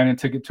 Buying a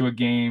ticket to a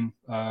game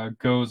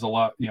goes a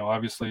lot.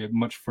 Obviously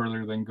much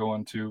further than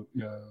going to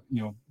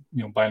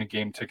buying a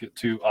game ticket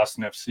to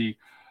Austin FC.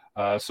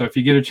 So if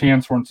you get a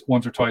chance once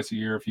or twice a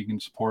year, if you can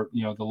support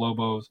the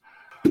Lobos,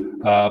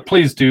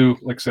 please do.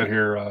 Like I said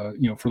here,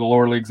 for the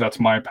lower leagues, that's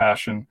my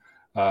passion.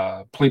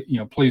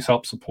 Please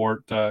help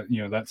support.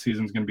 That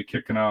season's going to be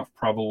kicking off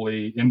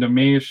probably into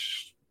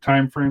May-ish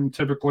time frame.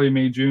 Typically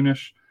May,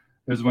 June-ish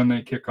is when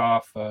they kick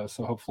off.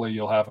 So hopefully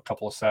you'll have a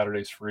couple of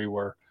Saturdays free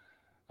where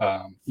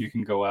you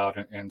can go out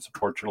and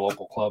support your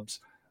local clubs,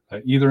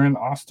 either in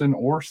Austin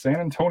or San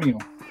Antonio.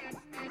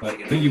 But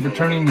thank you for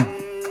tuning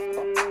in.